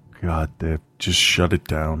 oh, God, just shut it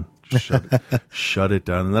down. Shut it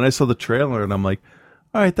down. And then I saw the trailer, and I'm like,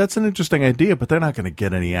 all right, that's an interesting idea, but they're not going to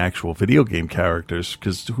get any actual video game characters,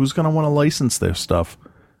 because who's going to want to license their stuff?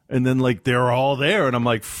 And then, like, they're all there, and I'm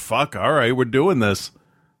like, fuck, all right, we're doing this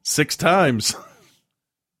 6 times.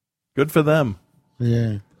 Good for them.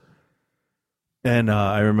 Yeah. And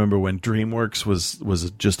I remember when DreamWorks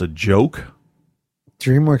was just a joke.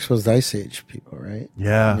 DreamWorks was the Ice Age people, right?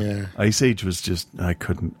 Yeah. Ice Age was just, I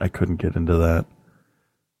couldn't get into that.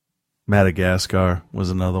 Madagascar was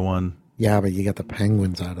another one. Yeah, but you got the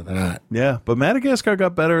penguins out of that. Yeah, but Madagascar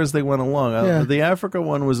got better as they went along. The Africa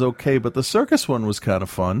one was okay, but the circus one was kind of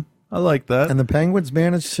fun. I like that. And the penguins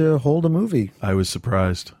managed to hold a movie. I was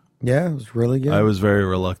surprised. Yeah, it was really good. I was very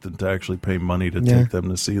reluctant to actually pay money to take them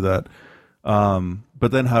to see that.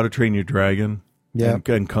 But then How to Train Your Dragon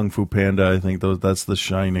and Kung Fu Panda, I think that's the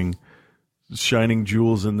shining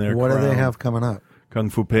jewels in their crown. Do they have coming up?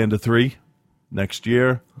 Kung Fu Panda 3 next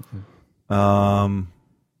year.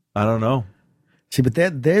 I don't know. See, but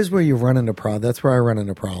there's where you run into problems. That's where I run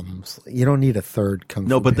into problems. You don't need a third Kung Fu.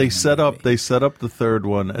 No, but they set up the third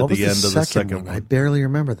one at the end of the second one. I barely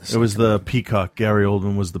remember this. It was the peacock. Gary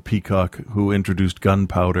Oldman was the peacock who introduced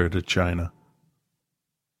gunpowder to China.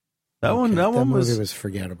 That one was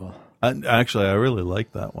forgettable. Actually, I really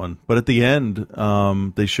liked that one. But at the end,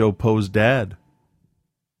 they show Poe's dad,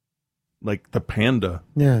 like the panda,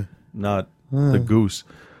 not the goose.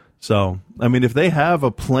 So, I mean, if they have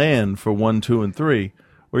a plan for 1, 2, and 3,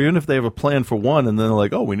 or even if they have a plan for 1 and then they're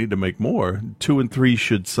like, oh, we need to make more, 2 and 3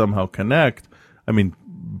 should somehow connect. I mean,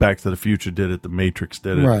 Back to the Future did it, The Matrix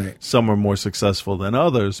did it. Right. Some were more successful than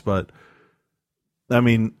others, but I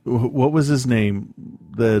mean, what was his name?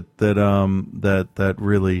 That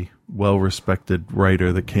really well-respected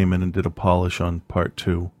writer that came in and did a polish on Part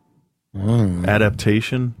 2.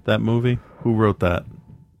 Adaptation, that movie? Who wrote that?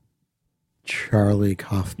 Charlie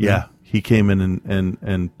Kaufman. Yeah, he came in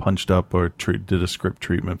and punched up or did a script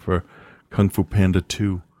treatment for Kung Fu Panda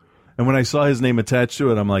 2. And when I saw his name attached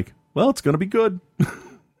to it, I'm like, well, it's going to be good.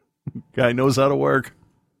 Guy knows how to work.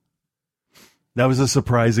 That was a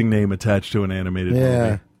surprising name attached to an animated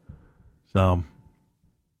movie. So,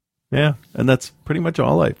 yeah, and that's pretty much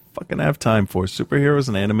all I fucking have time for. Superheroes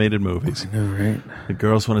and animated movies. I know, right? The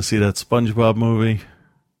girls want to see that SpongeBob movie.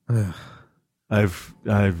 Ugh. I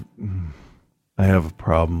have a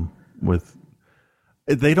problem with.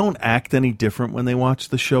 They don't act any different when they watch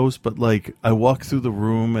the shows, but like I walk through the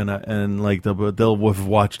room and like they'll have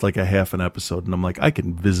watched like a half an episode, and I'm like, I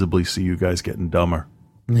can visibly see you guys getting dumber.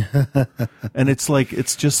 And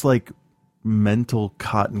it's just like mental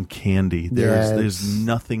cotton candy. There's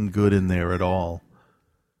nothing good in there at all.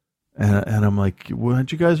 And I'm like, why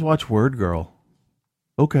don't you guys watch Word Girl?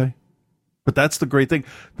 Okay. But that's the great thing.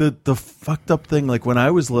 The fucked up thing, like when I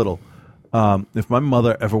was little, if my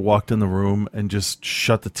mother ever walked in the room and just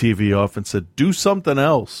shut the TV off and said, do something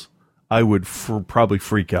else, I would probably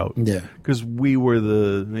freak out. Yeah. Because we were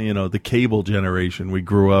the cable generation. We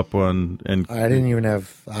grew up on. And I didn't even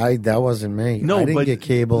have, that wasn't me. No, I didn't get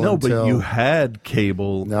cable until. But you had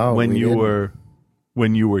cable when you were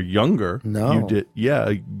younger. No. You did.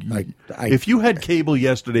 Yeah. If you had cable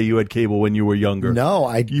yesterday, you had cable when you were younger. No,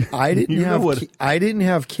 I didn't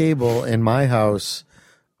have cable in my house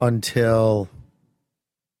until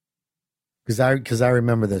Because I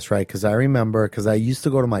remember this, right? Because I used to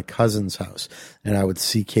go to my cousin's house and I would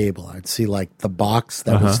see cable. I'd see like the box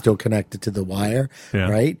that was still connected to the wire,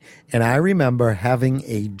 right? And I remember having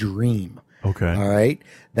a dream, all right,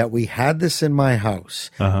 that we had this in my house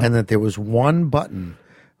and that there was one button,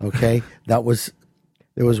 there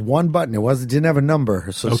was one button. It didn't have a number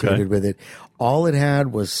associated with it. All it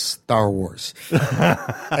had was Star Wars.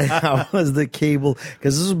 That was the cable.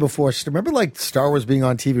 Because this was before. Remember, like Star Wars being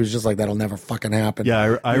on TV was just like that'll never fucking happen.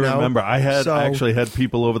 Yeah, I remember. I actually had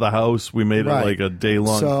people over the house. We made it like a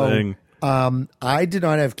day-long thing. I did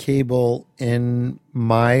not have cable in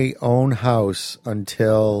my own house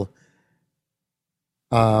until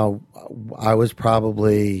I was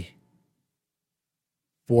probably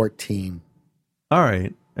 14. All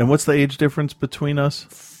right. And what's the age difference between us?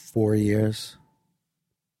 4 years.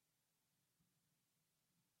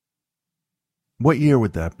 What year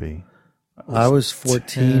would that be? I was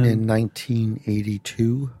 14 in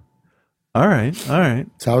 1982. All right.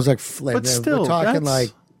 So I was like, but still, we're talking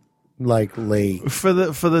like late. For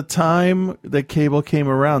the time that cable came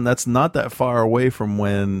around, that's not that far away from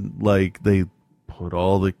when like they put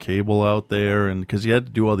all the cable out there, and because you had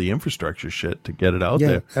to do all the infrastructure shit to get it out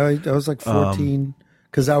there. I was like 14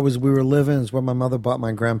 because we were living. It's where my mother bought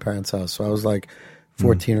my grandparents' house, so I was like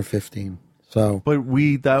 14 or 15. So, but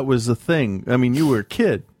that was the thing. I mean, you were a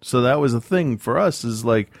kid, so that was the thing for us. Is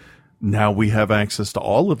like now we have access to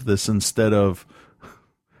all of this instead of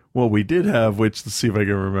we did have. Which let's see if I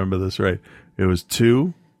can remember this right. It was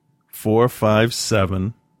 2, 4, 5,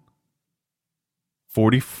 7.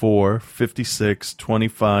 44, 56,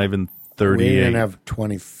 25, and 38. We didn't have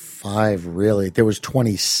 25, really. There was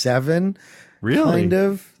 27, really? Kind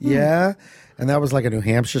of, yeah. And that was like a New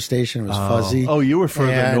Hampshire station. It was fuzzy. Oh, you were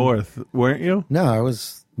further north, weren't you? No, I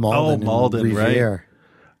was Malden. Oh, Malden, right?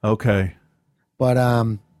 Okay.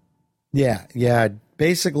 But, yeah.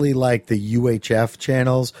 Basically, like the UHF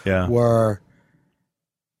channels were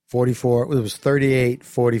 44. It was 38,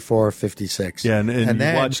 44, 56. Yeah, and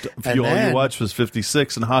then, all you watched was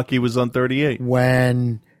 56, and hockey was on 38.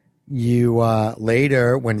 When you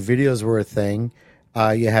later, when videos were a thing,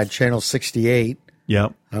 you had channel 68.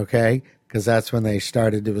 Yep. Okay, because that's when they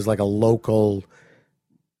started. It was like a local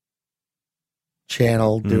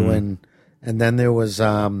channel doing, and then there was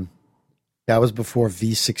that was before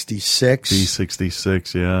V66.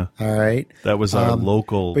 V66, yeah. All right. That was our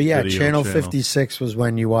local. But yeah, channel 56 was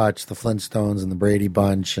when you watched the Flintstones and the Brady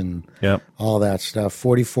Bunch and all that stuff.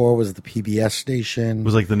 44 was the PBS station. It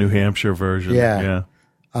was like the New Hampshire version. Yeah.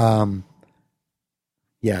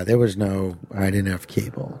 Yeah, there was I didn't have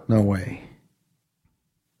cable. No way.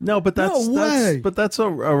 No, but that's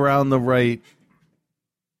around the right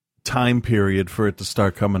time period for it to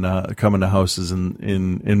start coming to houses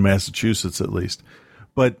in Massachusetts, at least.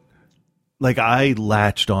 But like I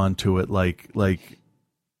latched onto it like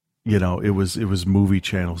you know, it was movie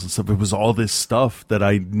channels and stuff. It was all this stuff that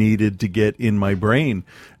I needed to get in my brain.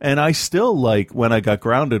 And I still, like, when I got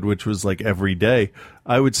grounded, which was like every day,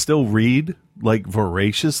 I would still read like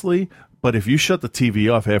voraciously. But if you shut the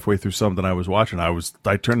TV off halfway through something I was watching,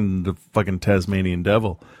 I turned into fucking Tasmanian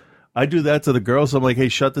devil. I do that to the girls. I'm like, hey,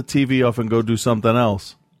 shut the TV off and go do something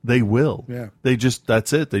else. They will. Yeah.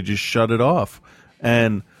 That's it. They just shut it off.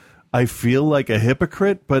 And I feel like a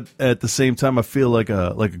hypocrite, but at the same time, I feel like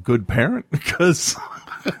a good parent because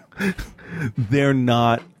they're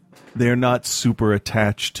not super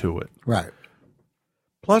attached to it. Right.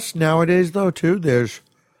 Plus, nowadays, though, too, there's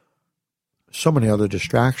so many other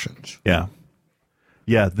distractions. Yeah.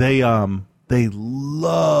 Yeah. They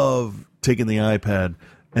love taking the iPad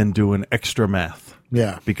and doing extra math.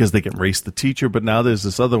 Yeah. Because they can race the teacher. But now there's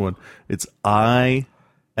this other one. It's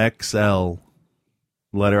IXL.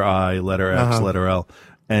 Letter I, letter X, letter L,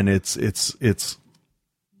 and it's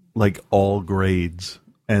like all grades,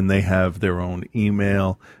 and they have their own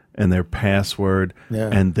email and their password,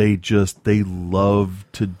 and they love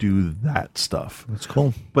to do that stuff. That's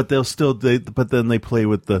cool. But but then they play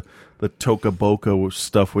with the Toca Boca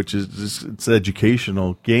stuff, which is it's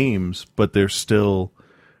educational games, but they're still,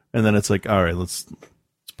 and then it's like, all right, let's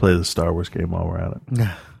play the Star Wars game while we're at it,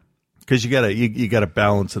 because you gotta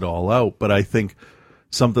balance it all out. But I think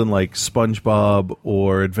something like SpongeBob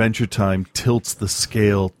or Adventure Time tilts the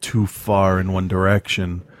scale too far in one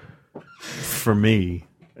direction for me,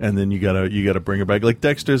 and then you gotta bring it back. Like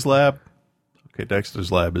Dexter's Lab. Okay,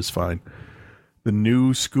 Dexter's Lab is fine. The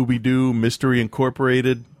new Scooby-Doo Mystery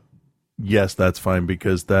Incorporated, yes, that's fine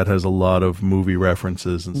because that has a lot of movie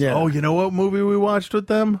references. And oh, you know what movie we watched with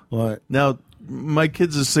them? What? Now, my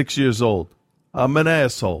kids are 6 years old. I'm an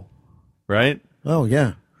asshole, right? Oh,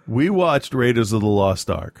 yeah. We watched Raiders of the Lost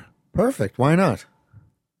Ark. Perfect. Why not?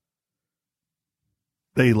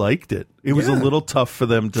 They liked it. It was a little tough for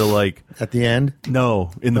them to like at the end.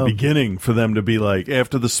 No, in the beginning for them to be like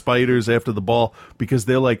after the spiders, after the ball, because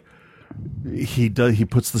they're like he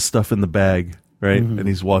puts the stuff in the bag, right? And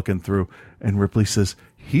he's walking through, and Ripley says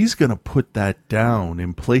he's gonna put that down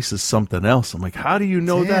in place of something else. I'm like, how do you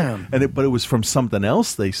know that? But it was from something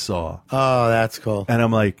else they saw. Oh, that's cool. And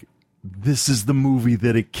I'm like, this is the movie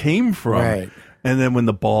that it came from. Right. And then when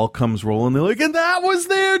the ball comes rolling, they're like, and that was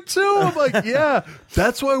there too. I'm like, yeah,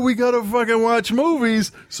 that's why we gotta fucking watch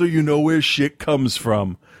movies so you know where shit comes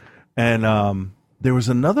from. And there was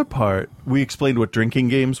another part. We explained what drinking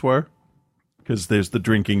games were, because there's the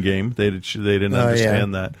drinking game. They didn't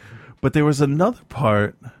understand that. But there was another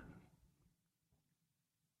part,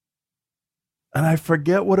 and I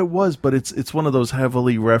forget what it was, but it's one of those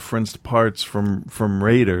heavily referenced parts from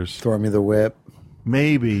Raiders. Throw me the whip.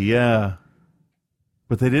 Maybe, yeah.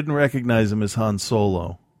 But they didn't recognize him as Han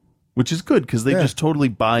Solo, which is good because they just totally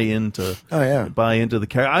buy into the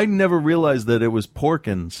character. I never realized that it was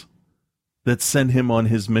Porkins that sent him on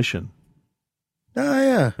his mission. Oh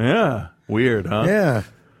yeah, yeah, weird, huh? Yeah,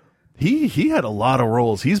 he had a lot of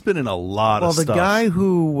roles. He's been in a lot of stuff. Well, the guy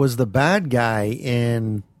who was the bad guy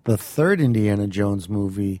in the third Indiana Jones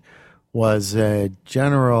movie was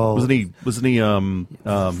General. Wasn't he?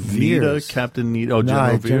 Nita, Captain Nita? Oh,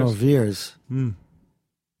 General Veers.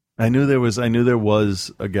 I knew there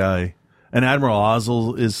was a guy, and Admiral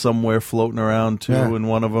Ozzel is somewhere floating around too in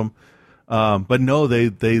one of them. But no, they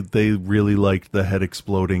really liked the head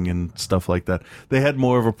exploding and stuff like that. They had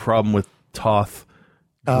more of a problem with Toth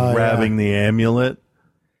grabbing the amulet.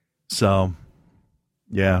 So,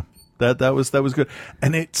 yeah, that was good,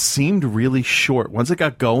 and it seemed really short once it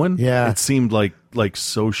got going. Yeah, it seemed like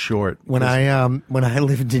so short. When I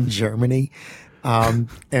lived in Germany,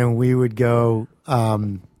 and we would go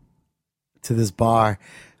to this bar.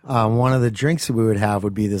 One of the drinks that we would have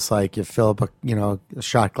would be this, like, you fill up a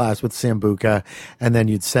shot glass with Sambuca, and then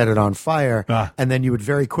you'd set it on fire, and then you would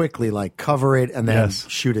very quickly like cover it and then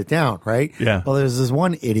shoot it down, right? Yeah. Well, there's this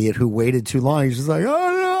one idiot who waited too long. He's just like, oh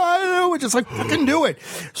no, I don't know. We're just like, fucking do it.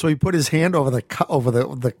 So he put his hand over the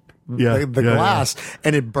glass,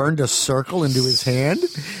 and it burned a circle into his hand,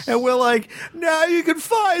 and we're like, now you can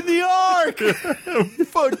find the Ark.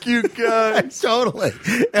 Fuck you guys. Totally.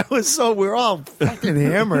 It was so, we're all fucking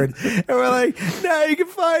hammered, and we're like, now you can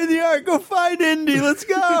find the Ark. Go find Indy. Let's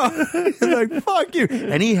go. Like, fuck you.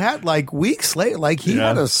 And he had, like, weeks later, like, he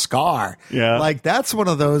had a scar. Yeah. Like, that's one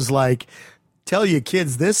of those, like, tell your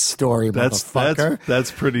kids this story, motherfucker.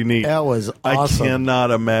 That's pretty neat. That was awesome. I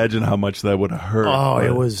cannot imagine how much that would hurt. Oh,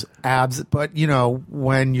 it was abs. But,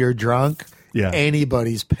 when you're drunk,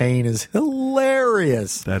 anybody's pain is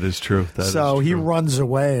hilarious. That is true. He runs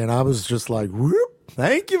away, and I was just like, whoop,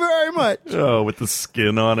 thank you very much. Oh, with the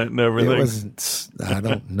skin on it and everything. I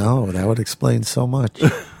don't know. That would explain so much.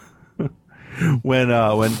 When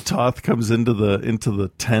Toth comes into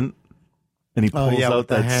the tent, and he pulls out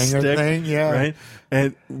that hanger stick, thing, right?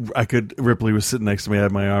 And Ripley was sitting next to me, I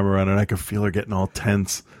had my arm around her, and I could feel her getting all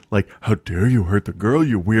tense. Like, how dare you hurt the girl,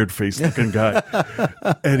 you weird-faced looking guy.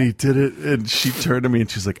 And he did it, and she turned to me,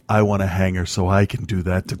 and she's like, I want a hanger so I can do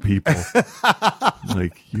that to people. I'm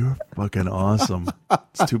like, you're fucking awesome.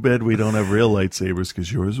 It's too bad we don't have real lightsabers,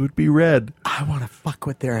 because yours would be red. I want to fuck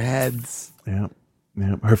with their heads. Yeah.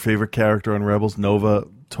 Her favorite character on Rebels, Nova,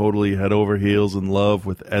 totally head over heels in love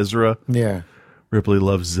with Ezra. Yeah. Ripley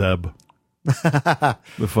loves Zeb. The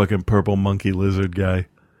fucking purple monkey lizard guy.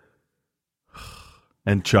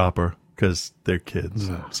 And Chopper, because they're kids.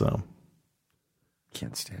 So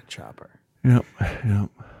can't stand Chopper. Yep.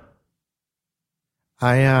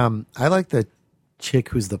 I like the chick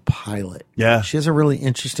who's the pilot. Yeah. She has a really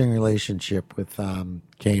interesting relationship with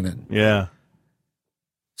Kanan. Yeah.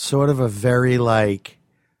 Sort of a very like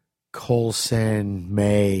Coulson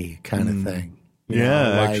May kind of thing.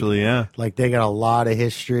 Actually. Like they got a lot of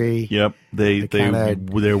history. Yep.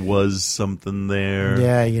 There was something there.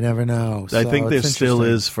 Yeah, you never know. I think there still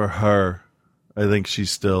is for her. I think she's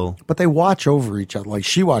still. But they watch over each other. Like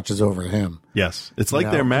she watches over him. Yes. It's like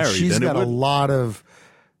they're married. She's got a lot of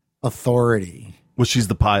authority. Well, she's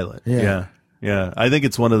the pilot. Yeah. I think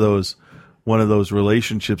it's one of those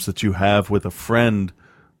relationships that you have with a friend.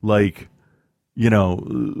 Like,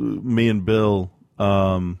 me and Bill,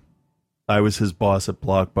 I was his boss at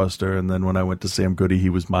Blockbuster, and then when I went to Sam Goody, he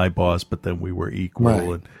was my boss, but then we were equal.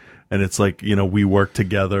 Right. And it's like, we work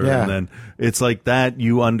together, and then it's like that.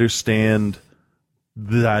 You understand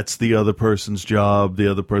that's the other person's job. The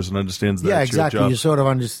other person understands that's exactly. your job. You sort of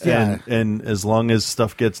understand. And as long as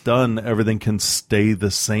stuff gets done, everything can stay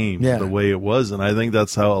the same the way it was. And I think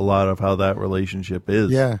that's how a lot of how that relationship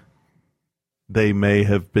is. Yeah. They may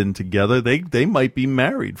have been together. They might be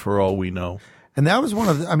married for all we know. And that was one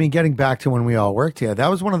of the, getting back to when we all worked here, that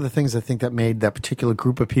was one of the things I think that made that particular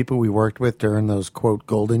group of people we worked with during those, quote,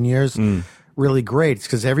 golden years really great. It's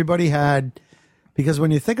because everybody had, because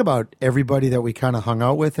when you think about everybody that we kind of hung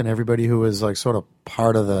out with and everybody who was like sort of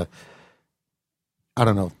part of the, I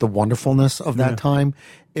don't know, the wonderfulness of that time,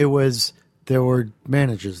 there were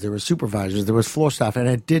managers, there were supervisors, there was floor staff, and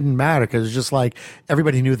it didn't matter because it was just like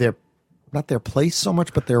everybody knew not their place so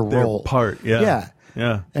much, but their role. Their part, yeah.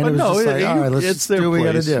 And it was just like, all right, let's do what we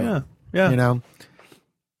got to do. Yeah. You know?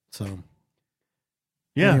 So.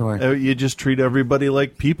 Yeah. Anyway. You just treat everybody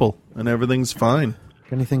like people and everything's fine.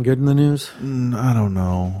 Anything good in the news? I don't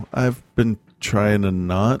know. I've been trying to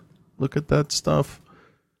not look at that stuff.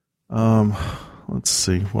 Let's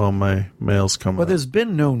see. Well, my mail's coming. Well, there's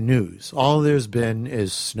been no news. All there's been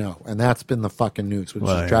is snow. And that's been the fucking news, which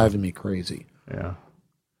is driving me crazy. Yeah.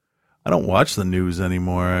 I don't watch the news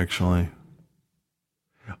anymore, actually.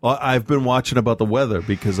 Well, I've been watching about the weather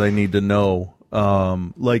because I need to know.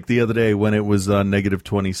 Like the other day when it was negative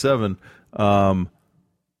 27, I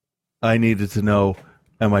needed to know,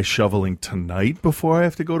 am I shoveling tonight before I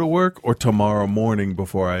have to go to work or tomorrow morning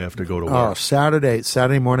before I have to go to work? Oh,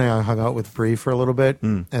 Saturday morning I hung out with Bree for a little bit,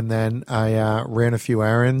 and then I ran a few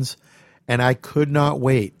errands, and I could not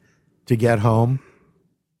wait to get home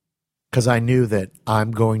because I knew that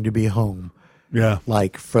I'm going to be home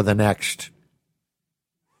like for the next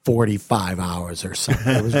 45 hours or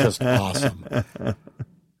something. It was just awesome.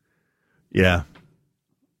 Yeah.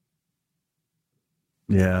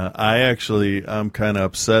 I'm kind of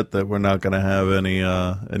upset that we're not going to have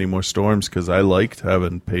any more storms because I liked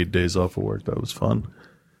having paid days off of work. That was fun.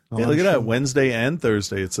 Hey, look at that. Wednesday and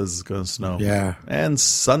Thursday it says it's going to snow. Yeah. And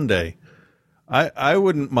Sunday. I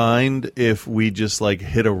wouldn't mind if we just like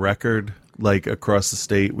hit a record like across the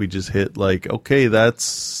state. We just hit like, okay,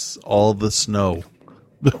 that's all the snow.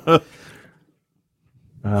 I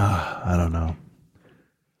don't know.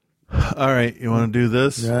 All right, you want to do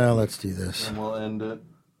this? Yeah, let's do this. And we'll end it.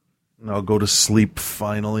 And I'll go to sleep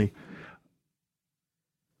finally.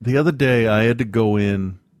 The other day, I had to go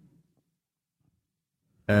in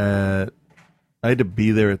I had to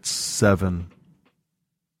be there at 7.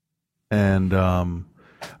 And I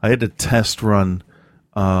had to test run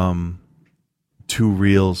 2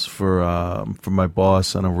 reels for my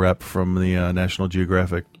boss and a rep from the National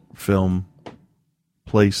Geographic film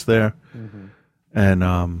place there.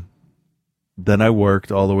 And then I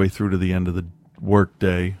worked all the way through to the end of the work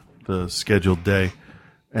day, the scheduled day.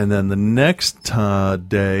 And then the next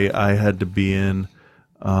day I had to be in,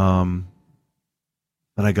 and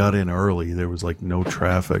I got in early. There was like no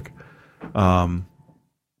traffic.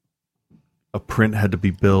 A print had to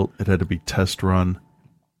be built. It had to be test run.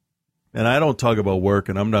 And I don't talk about work,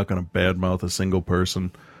 and I'm not going to badmouth a single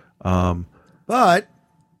person. But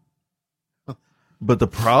the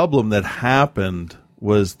problem that happened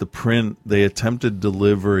was the print, they attempted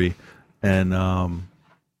delivery, and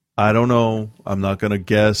I don't know. I'm not going to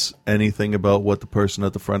guess anything about what the person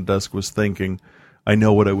at the front desk was thinking. I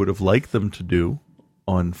know what I would have liked them to do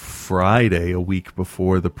on Friday, a week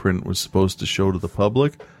before the print was supposed to show to the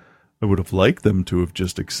public. I would have liked them to have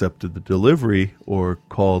just accepted the delivery or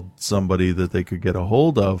called somebody that they could get a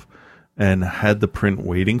hold of and had the print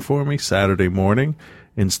waiting for me Saturday morning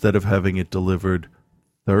instead of having it delivered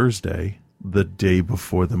Thursday, the day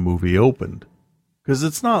before the movie opened. Because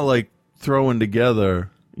it's not like throwing together,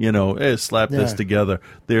 slap this together.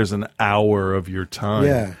 There's an hour of your time.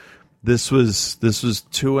 Yeah. This was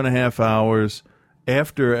 2.5 hours.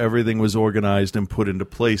 After everything was organized and put into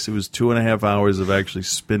place, it was 2.5 hours of actually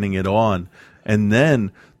spinning it on. And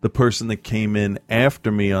then the person that came in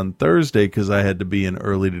after me on Thursday, because I had to be in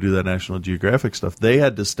early to do that National Geographic stuff, they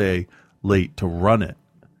had to stay late to run it.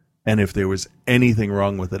 And if there was anything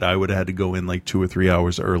wrong with it, I would have had to go in like 2 or 3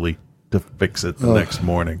 hours early to fix it the next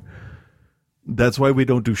morning. That's why we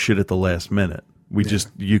don't do shit at the last minute.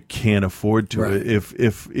 You can't afford to. Right.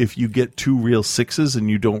 If you get 2 real 6s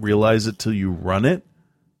and you don't realize it till you run it,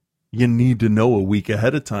 you need to know a week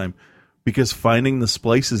ahead of time, because finding the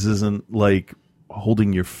splices isn't like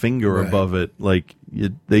holding your finger above it. Like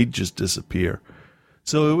they just disappear.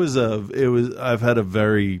 So I've had a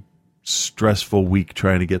very stressful week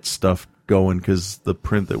trying to get stuff going, because the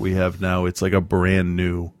print that we have now, it's like a brand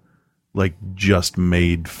new, like just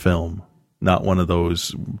made film. Not one of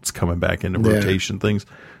those it's coming back into rotation things.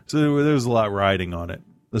 So there was a lot riding on it.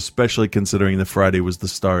 especially considering that Friday was the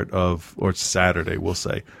start of, or Saturday, we'll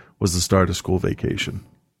say, was the start of school vacation.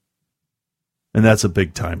 And that's a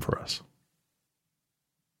big time for us.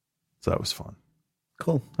 So that was fun.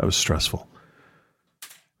 Cool. That was stressful.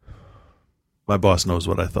 My boss knows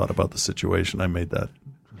what I thought about the situation. I made that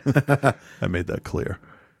clear.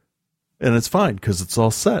 And it's fine because it's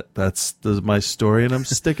all set. That's my story, and I'm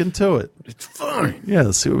sticking to it. It's fine. Yeah,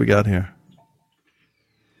 let's see what we got here.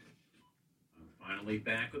 Finally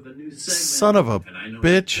back with a new segment. Son of a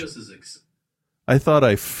bitch. I thought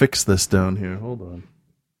I fixed this down here. Hold on.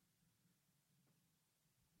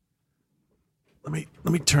 Let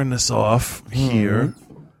me turn this off here.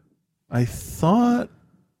 I thought...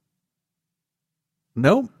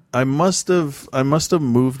 Nope. I must have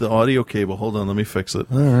moved the audio cable. Hold on, let me fix it.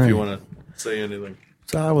 All right. If you want to say anything.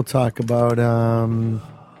 So I will talk about. I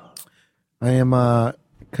am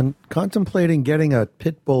contemplating getting a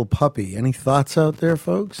pit bull puppy. Any thoughts out there,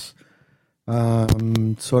 folks?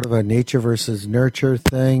 Sort of a nature versus nurture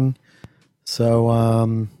thing. So I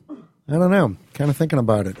don't know. Kind of thinking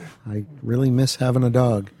about it. I really miss having a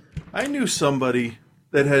dog. I knew somebody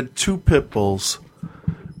that had 2 pit bulls.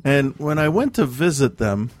 And when I went to visit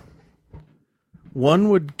them, one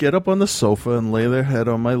would get up on the sofa and lay their head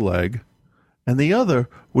on my leg, and the other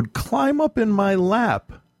would climb up in my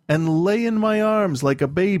lap and lay in my arms like a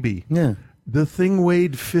baby. Yeah. The thing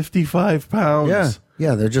weighed 55 pounds. Yeah.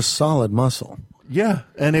 Yeah, they're just solid muscle. Yeah,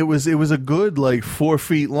 and it was a good, 4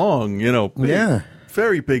 feet long, big,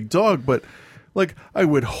 very big dog, but... I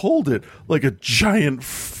would hold it like a giant,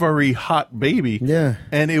 furry, hot baby. Yeah.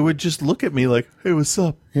 And it would just look at me like, hey, what's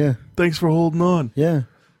up? Yeah. Thanks for holding on. Yeah.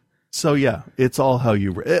 So, yeah, it's all how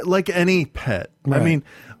you... Like any pet. Right. I mean,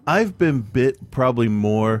 I've been bit probably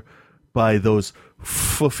more by those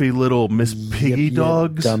foofy little Miss Piggy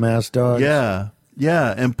dogs. Dumbass dogs. Yeah.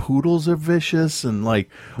 Yeah, and poodles are vicious and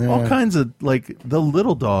all kinds of the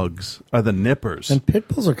little dogs are the nippers. And pit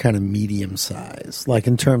bulls are kind of medium size,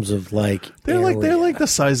 in terms of they're like the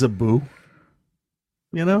size of Boo.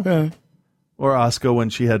 Yeah. Or Oscar when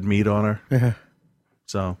she had meat on her. Yeah.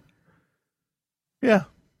 So yeah.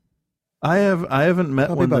 I haven't met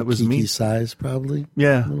probably one that was Kiki meat size, probably.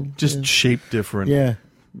 Yeah. Just shaped different. Yeah.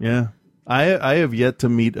 Yeah. I have yet to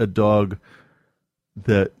meet a dog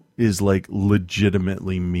that is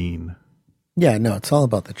legitimately mean. Yeah, no, it's all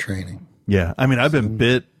about the training. Yeah, I mean, I've been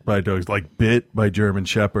bit by dogs, bit by German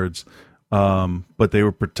Shepherds, but they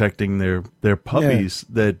were protecting their puppies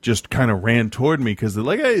that just kind of ran toward me because they're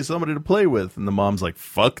like, hey, somebody to play with. And the mom's like,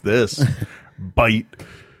 fuck this, bite.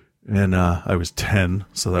 And I was 10,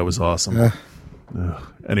 so that was awesome.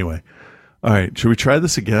 Anyway, all right, should we try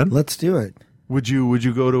this again? Let's do it. Would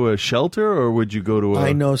you go to a shelter or would you go to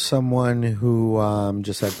I know someone who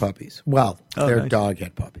just had puppies. Well, their dog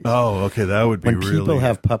had puppies. Oh, okay, that would be when people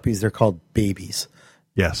have puppies, they're called babies.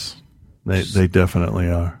 Yes, they definitely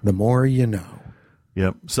are. The more you know.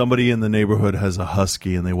 Yep. Somebody in the neighborhood has a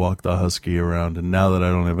husky and they walk the husky around. And now that I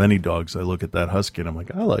don't have any dogs, I look at that husky and I'm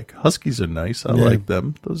like, huskies are nice. I like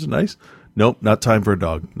them. Those are nice. Nope, not time for a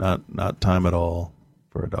dog. Not time at all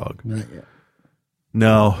for a dog. Not yet.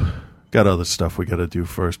 No. Got other stuff we got to do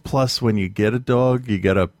first. Plus, when you get a dog, you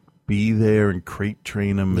got to be there and crate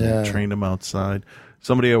train them and train them outside.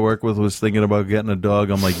 Somebody I work with was thinking about getting a dog.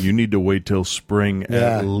 I'm like, you need to wait till spring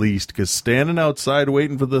at least, because standing outside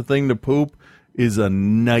waiting for the thing to poop is a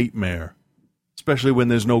nightmare, especially when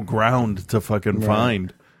there's no ground to fucking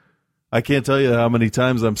find. I can't tell you how many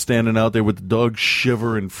times I'm standing out there with the dog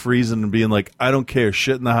shivering, freezing, and being like, I don't care.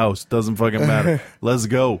 Shit in the house. Doesn't fucking matter. Let's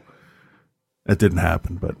go. That didn't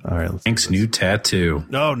happen, but all right. Frank's new tattoo.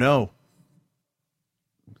 No.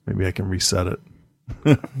 Maybe I can reset it.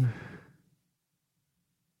 Try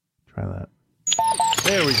that.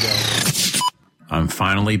 There we go. I'm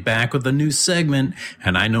finally back with a new segment,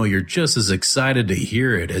 and I know you're just as excited to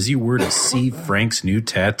hear it as you were to see Frank's new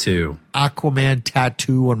tattoo. Aquaman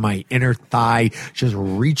tattoo on my inner thigh, just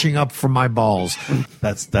reaching up from my balls.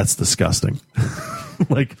 That's disgusting.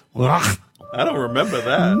 Ugh. I don't remember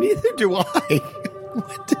that. Neither do I.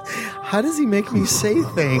 How does he make me say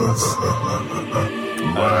things?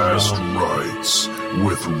 Last Rites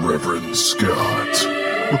with Reverend Scott.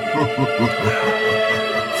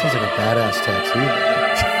 Sounds like a badass tattoo.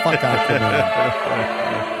 Fuck Aquaman.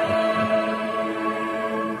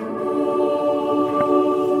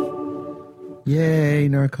 Yay,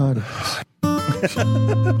 narcotics.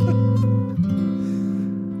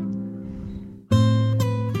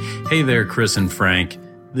 Hey there, Chris and Frank.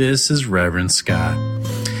 This is Reverend Scott.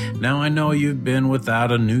 Now I know you've been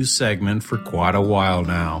without a new segment for quite a while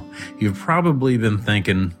now. You've probably been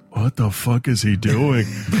thinking, what the fuck is he doing?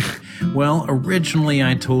 Well, originally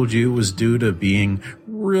I told you it was due to being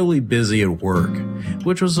really busy at work,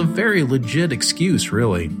 which was a very legit excuse,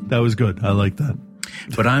 really. That was good. I like that.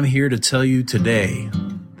 But I'm here to tell you today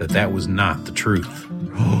that was not the truth.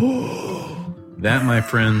 That, my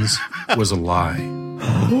friends, was a lie.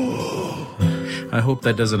 I hope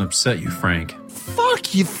that doesn't upset you, Frank.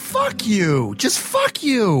 Fuck you. Fuck you. Just fuck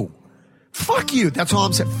you. Fuck you. That's all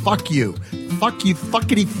I'm saying. Fuck you. Fuck you.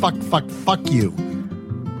 Fuckity fuck. Fuck you.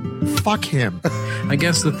 Fuck him. I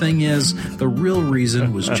guess the thing is, the real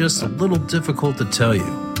reason was just a little difficult to tell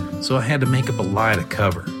you, so I had to make up a lie to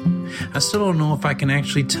cover. I still don't know if I can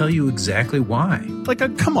actually tell you exactly why. Like,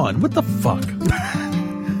 come on, what the fuck?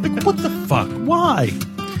 Like, what the fuck? Why?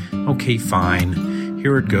 Okay, fine.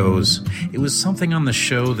 Here it goes. It was something on the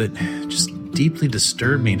show that just deeply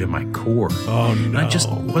disturbed me to my core. Oh, no. And I just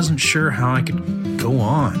wasn't sure how I could go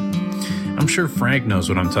on. I'm sure Frank knows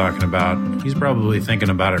what I'm talking about. He's probably thinking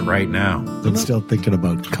about it right now. I'm still thinking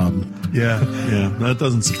about cum. Yeah, that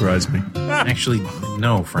doesn't surprise me. Actually,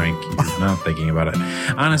 no, Frank, you're not thinking about it.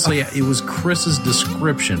 Honestly, it was Chris's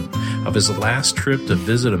description of his last trip to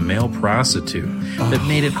visit a male prostitute that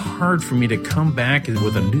made it hard for me to come back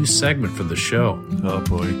with a new segment for the show. Oh,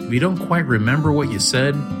 boy. If you don't quite remember what you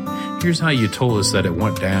said, here's how you told us that it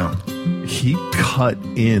went down. He cut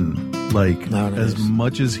in, as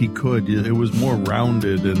much as he could. It was more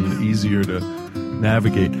rounded and easier to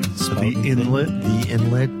navigate. The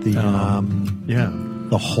inlet,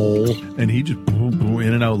 the hole, and he just boom,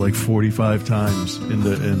 in and out like 45 times and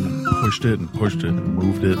pushed it and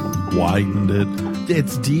moved it, and widened it.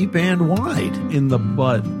 It's deep and wide in the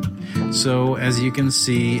butt. So, as you can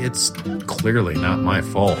see, it's clearly not my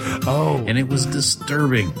fault. Oh. And it was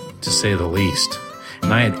disturbing, to say the least.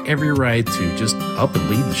 And I had every right to just up and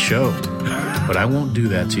leave the show. But I won't do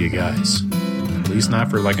that to you guys. At least not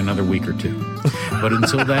for like another week or two. But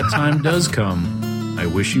until that time does come, I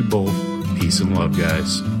wish you both peace and love,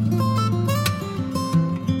 guys.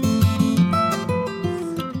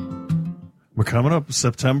 We're coming up.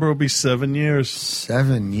 September will be 7 years.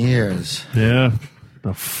 7 years. Yeah.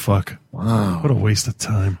 The fuck. Wow. What a waste of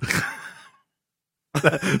time.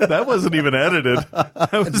 That wasn't even edited.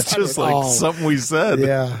 That was just like something we said.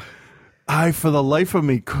 Yeah. I, for the life of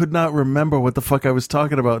me, could not remember what the fuck I was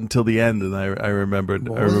talking about until the end, and I remembered.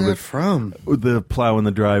 What was it from? The plow in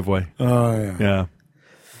the driveway. Oh, yeah.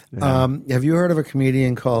 Have you heard of a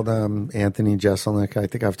comedian called Anthony Jeselnik? I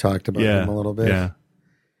think I've talked about him a little bit. Yeah.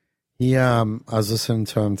 He, I was listening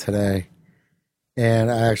to him today, and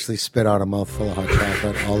I actually spit out a mouthful of hot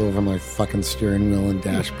chocolate all over my fucking steering wheel and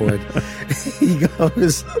dashboard. He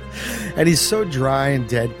goes, and he's so dry and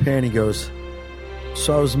deadpan, he goes,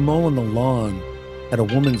 so I was mowing the lawn at a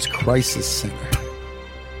woman's crisis center.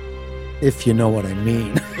 If you know what I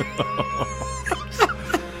mean.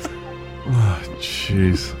 Oh,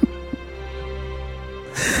 jeez.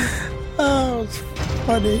 Oh, it's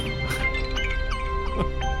funny.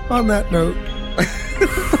 On that note.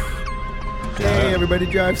 Hey, everybody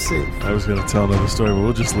drive safe. I was going to tell another story, but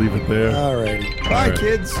we'll just leave it there. All righty. Bye,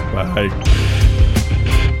 kids. Bye.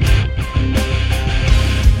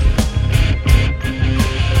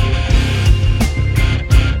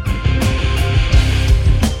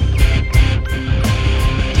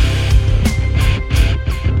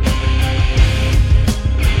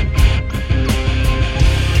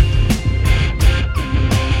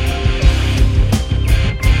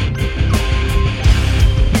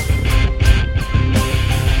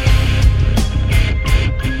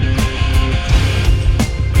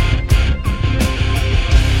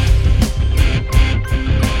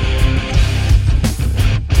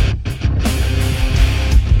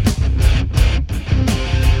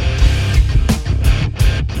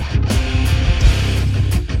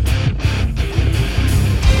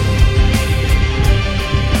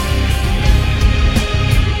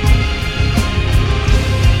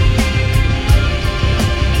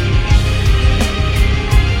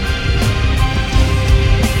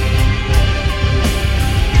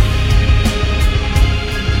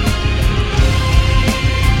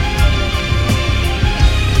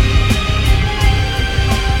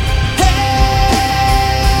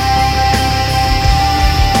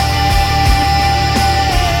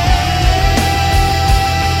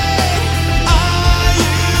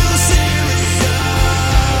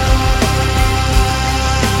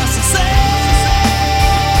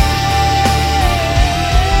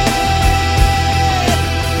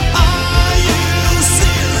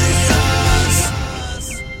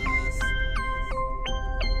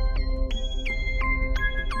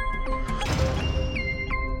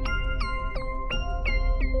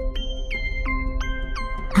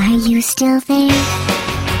 Are you still there?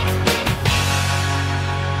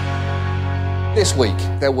 This week,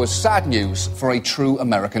 there was sad news for a true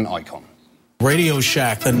American icon. Radio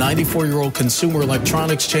Shack, the 94-year-old consumer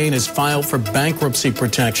electronics chain, has filed for bankruptcy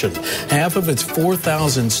protection. Half of its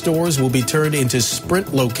 4,000 stores will be turned into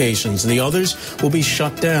Sprint locations. The others will be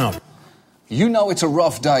shut down. You know it's a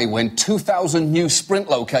rough day when 2,000 new Sprint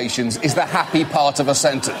locations is the happy part of a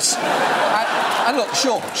sentence. And look,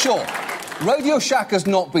 sure. Radio Shack has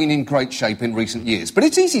not been in great shape in recent years, but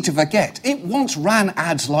it's easy to forget. It once ran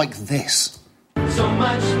ads like this. So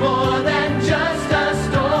much more than just a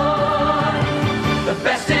store. The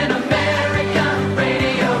best in America,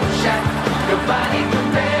 Radio Shack. Nobody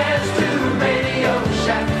compares to Radio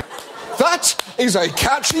Shack. That is a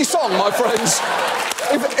catchy song, my friends.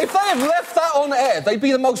 If they had left that on air, they'd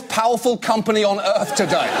be the most powerful company on earth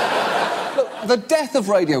today. Look, the death of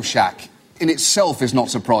Radio Shack in itself is not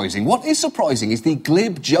surprising. What is surprising is the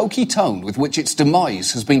glib, jokey tone with which its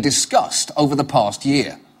demise has been discussed over the past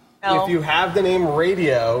year. If you have the name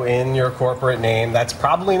radio in your corporate name, that's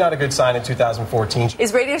probably not a good sign in 2014.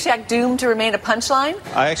 Is Radio Shack doomed to remain a punchline?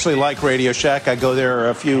 I actually like Radio Shack. I go there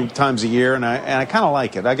a few times a year, and I kind of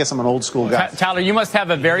like it. I guess I'm an old school guy. Tyler, you must have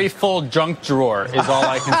a very full junk drawer, is all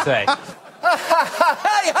I can say.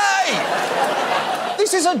 Hey!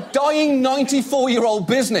 This is a dying 94-year-old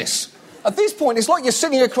business. At this point, it's like you're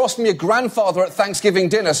sitting across from your grandfather at Thanksgiving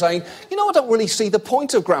dinner saying, you know, I don't really see the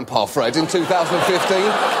point of Grandpa Fred in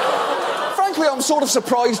 2015. Frankly, I'm sort of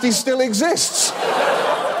surprised he still exists.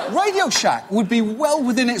 Radio Shack would be well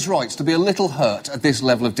within its rights to be a little hurt at this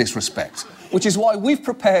level of disrespect, which is why we've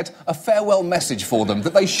prepared a farewell message for them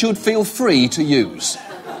that they should feel free to use.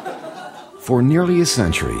 For nearly a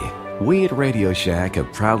century, we at Radio Shack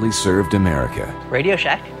have proudly served America. Radio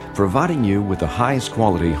Shack? Providing you with the highest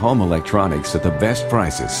quality home electronics at the best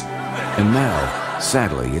prices. And now,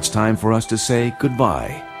 sadly, it's time for us to say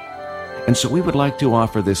goodbye. And so we would like to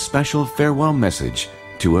offer this special farewell message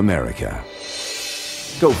to America.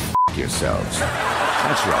 Go f*** yourselves.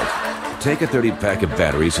 That's right. Take a 30-pack of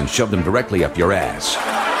batteries and shove them directly up your ass.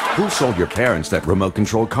 Who sold your parents that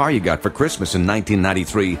remote-controlled car you got for Christmas in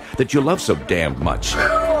 1993 that you love so damn much?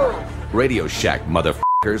 Radio Shack,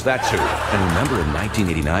 motherfuckers, that's who. And remember in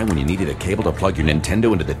 1989 when you needed a cable to plug your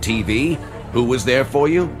Nintendo into the TV? Who was there for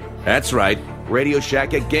you? That's right, Radio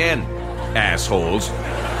Shack again, assholes.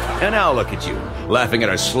 And now look at you, laughing at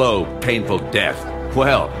our slow, painful death.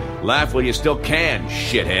 Well, laugh while you still can,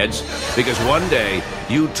 shitheads. Because one day,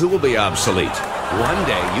 you too will be obsolete. One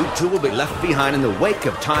day, you too will be left behind in the wake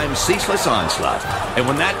of time's ceaseless onslaught. And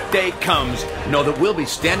when that day comes, know that we'll be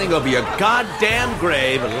standing over your goddamn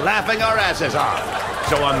grave laughing our asses off.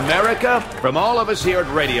 So America, from all of us here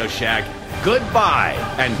at Radio Shack, goodbye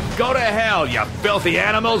and go to hell, you filthy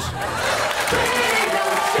animals.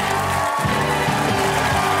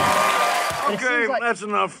 Okay, that's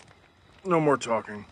enough. No more talking.